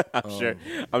 Yeah.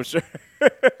 I'm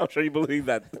sure you believe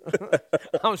that.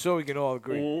 I'm sure we can all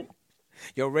agree. Mm-hmm.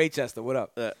 Yo, Ray Chester, what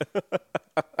up?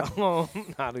 Nah,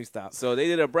 let me stop. So they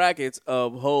did a brackets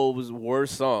of Hov's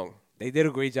worst song. They did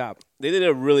a great job. They did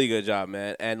a really good job,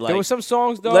 man. And like there were some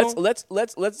songs though. Let's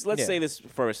say this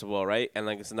first of all, right? And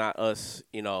like it's not us,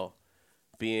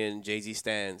 being Jay-Z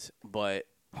stans, but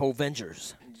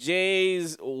Hovengers.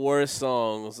 Jay's worst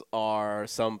songs are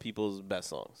some people's best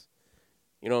songs.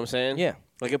 You know what I'm saying? Yeah.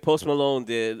 Like if Post Malone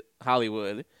did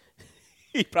Hollywood,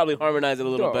 he probably harmonized it a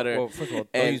little better. Well, first of all,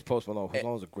 don't use Post Malone. Post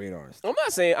Malone's a great artist.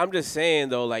 I'm just saying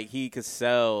though, like he could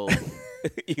sell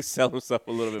he could sell himself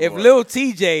a little bit if more. If Lil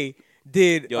TJ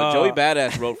did Joey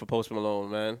Badass wrote for Post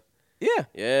Malone, man. Yeah.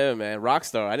 Yeah, man.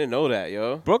 Rockstar. I didn't know that,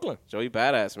 yo. Brooklyn. Joey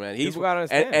Badass, man. People gotta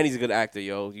understand. And he's a good actor,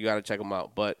 yo. You gotta check him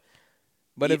out. But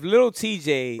if Lil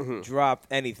TJ dropped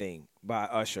anything by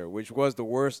Usher, which was the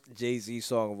worst Jay-Z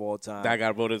song of all time, that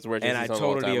got voted as the worst Jay-Z song of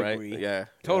all time, agree. Right? Yeah.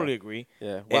 Totally agree.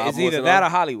 Yeah. It's either that or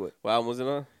Hollywood. What album was it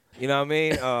on? You know what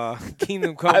I mean?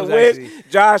 Kingdom Come. I wish,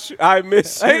 Josh, I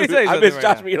miss you. I miss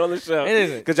Josh right being on the show.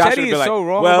 Because Josh would be like, so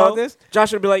wrong about this.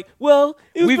 Josh would be like, well,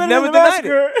 it was we've better never than the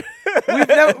Massacre. We've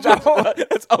never.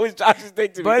 That's always Josh's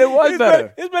thing to me. But it was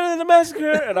better. It's better than the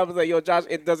Massacre. And I was like, yo, Josh,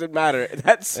 it doesn't matter.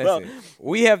 That's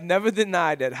we have never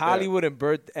denied that Hollywood and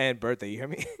Birthday, you hear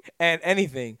me? And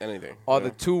anything are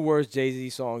the 2 worst Jay-Z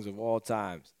songs of all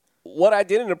times. What I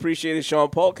didn't appreciate is Sean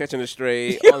Paul catching a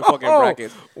stray on fucking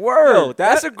brackets. Word, yo,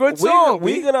 that's a good song.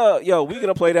 We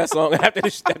gonna play that song after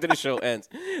the show ends.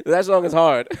 That song is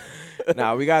hard.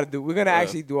 Nah, we're gonna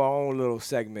actually do our own little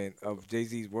segment of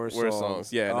Jay-Z's worst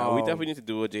songs. Yeah, we definitely need to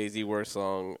do a Jay-Z worst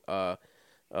song,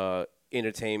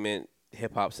 entertainment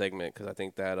hip hop segment because I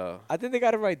think that I think they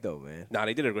got it right though, man. Nah,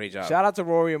 they did a great job. Shout out to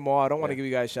Rory and Mar. I don't want to give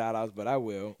you guys shout outs, but I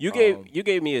will. You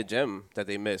gave me a gem that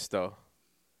they missed though.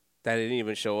 That didn't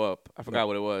even show up. I forgot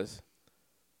what it was.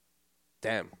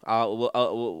 Damn.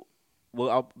 I'll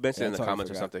mention it in the comments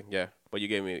or something. Yeah. But you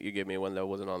gave me one that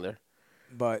wasn't on there.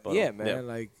 But yeah, man. Yeah.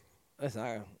 Like,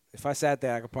 listen, if I sat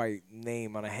there, I could probably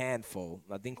name on a handful.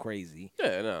 Nothing crazy.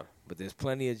 Yeah, no. But there's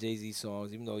plenty of Jay-Z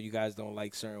songs, even though you guys don't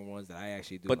like certain ones that I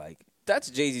actually do like. That's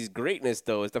Jay-Z's greatness,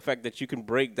 though, is the fact that you can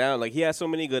break down. Like, he has so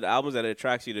many good albums that it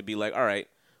attracts you to be like, all right,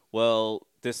 well,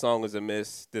 this song is a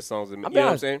miss. This song's a miss. You know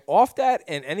what I'm saying? Off that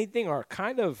and anything are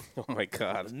kind of oh my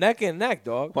god, neck and neck,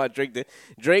 dog. What Drake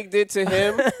did to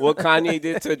him what Kanye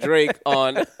did to Drake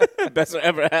on Best I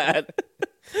Ever Had.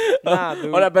 Nah,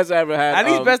 dude. Oh, that Best I Ever Had.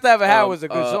 At least Best I Ever Had was a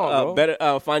good song, bro.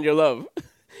 Better Find Your Love.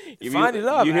 Find Your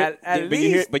Love, at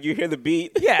least. But you hear the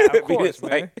beat. Yeah, of course, it's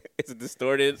man. like, it's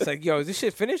distorted. It's like, yo, is this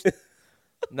shit finished?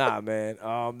 Nah, man.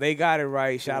 They got it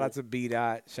right. Shout out to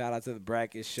B-Dot. Shout out to the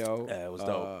Bracket Show. Yeah, it was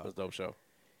dope. It was a dope show.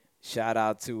 Shout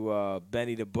out to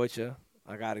Benny the Butcher.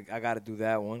 I gotta do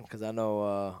that one because I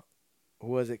know who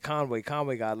was it? Conway.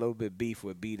 Conway got a little bit beef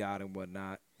with B-Dot and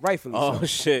whatnot. Rightfully so. Oh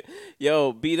shit,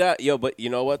 yo, B-Dot, yo, but you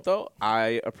know what though?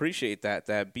 I appreciate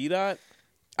that B-Dot.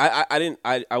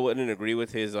 I wouldn't agree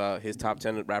with his top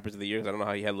 10 rappers of the year. 'Cause I don't know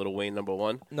how he had Lil Wayne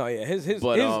 #1. No, yeah, his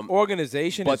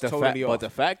organization is totally off. But the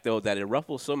fact though that it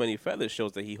ruffles so many feathers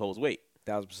shows that he holds weight.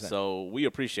 1,000%. So we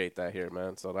appreciate that here,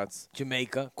 man. So that's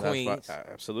Jamaica, Queens,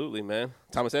 absolutely, man.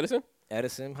 Thomas Edison.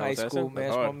 High school, man.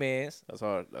 That's my man's. That's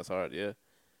hard. That's hard. Yeah.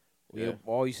 We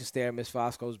all used to stare at Miss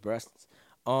Fosco's breasts.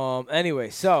 Anyway,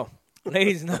 so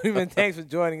ladies and gentlemen, thanks for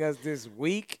joining us this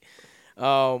week.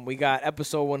 We got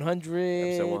episode 100.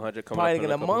 Episode 100 coming probably up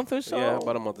in a month or so. Yeah,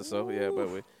 about a month or so. Yeah,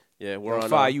 but we're on.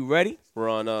 Fire, you ready? We're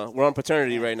on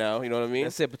paternity right now. You know what I mean?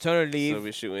 That's it. Paternity leave. So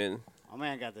we're shooting. My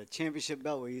man got the championship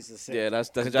belt where he used to say. Yeah, that's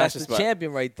That's Josh's the spot.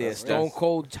 champion right there. Stone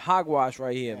Cold Hogwash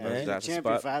right here, Yeah, man. he's a That's the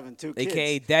champion spot. for having 2 kids.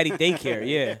 AKA Daddy Daycare.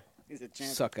 Yeah. He's a champion.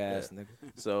 Suck ass nigga.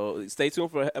 So stay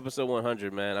tuned for episode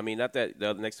 100, man. I mean, not that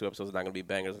the next 2 episodes are not going to be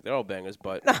bangers. They're all bangers,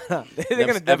 but They're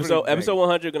gonna definitely episode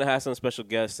 100 going to have some special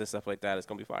guests and stuff like that. It's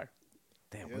going to be fire.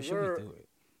 Damn, Yes, when should sir. we do it?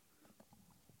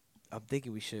 I'm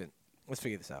thinking we should. Let's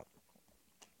figure this out.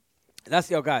 That's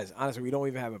guys. Honestly, we don't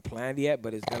even have it planned yet,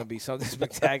 but it's gonna be something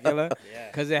spectacular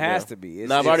because it has to be.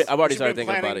 No, I've already You've started been thinking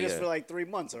about planning it. this Yeah. for like 3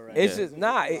 months already. It's just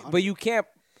but you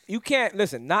can't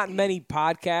listen. Not many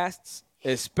podcasts,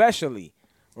 especially,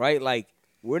 right? Like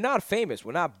we're not famous.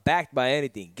 We're not backed by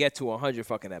anything. Get to 100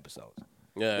 fucking episodes.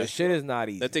 Yeah, The shit is not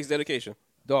easy. that takes dedication.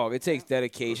 Dog, it takes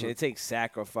dedication. It takes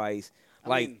sacrifice. I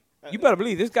Like mean, you better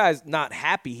believe this guy's not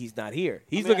happy. He's not here.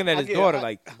 He's looking at his daughter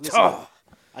like, listen, oh,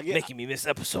 I give, making me miss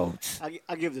episodes.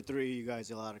 I give the 3 of you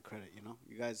guys a lot of credit. You know,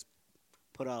 you guys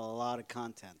put out a lot of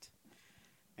content,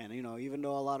 and you know, even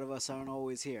though a lot of us aren't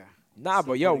always here. Nah,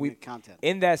 still but yo, putting we good content.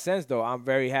 in that sense though, I'm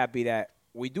very happy that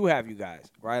we do have you guys,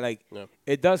 right? Like Yeah.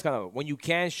 it does kind of when you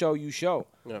can show, you show.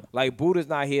 Yeah. Like Buddha's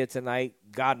not here tonight.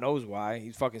 God knows why.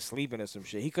 He's fucking sleeping or some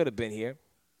shit. He could have been here,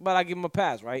 but I give him a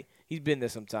pass, right? He's been there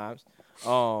sometimes.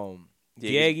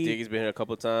 Diggy's been here a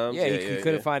couple times. Yeah, he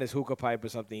couldn't find his hookah pipe or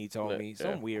something. He told Yeah, me yeah.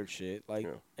 some weird shit. Like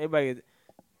Yeah. everybody,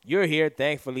 you're here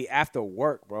thankfully after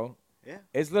work, bro. Yeah.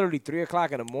 It's literally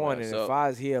 3:00 in the morning, so and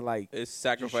Fi's here like, It's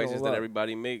sacrifices show that up.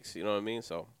 everybody makes. You know what I mean?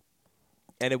 So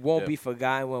and it won't Yeah. be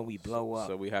forgotten when we blow up.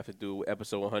 so we have to do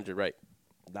episode 100 right.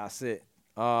 That's it.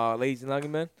 Ladies and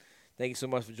gentlemen, thank you so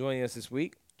much for joining us this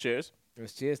week. Cheers.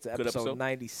 Let's cheers to Good episode episode.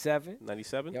 97.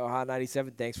 97. Yo, Hot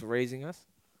 97, thanks for raising us.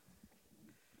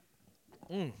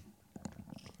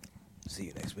 See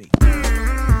you next week.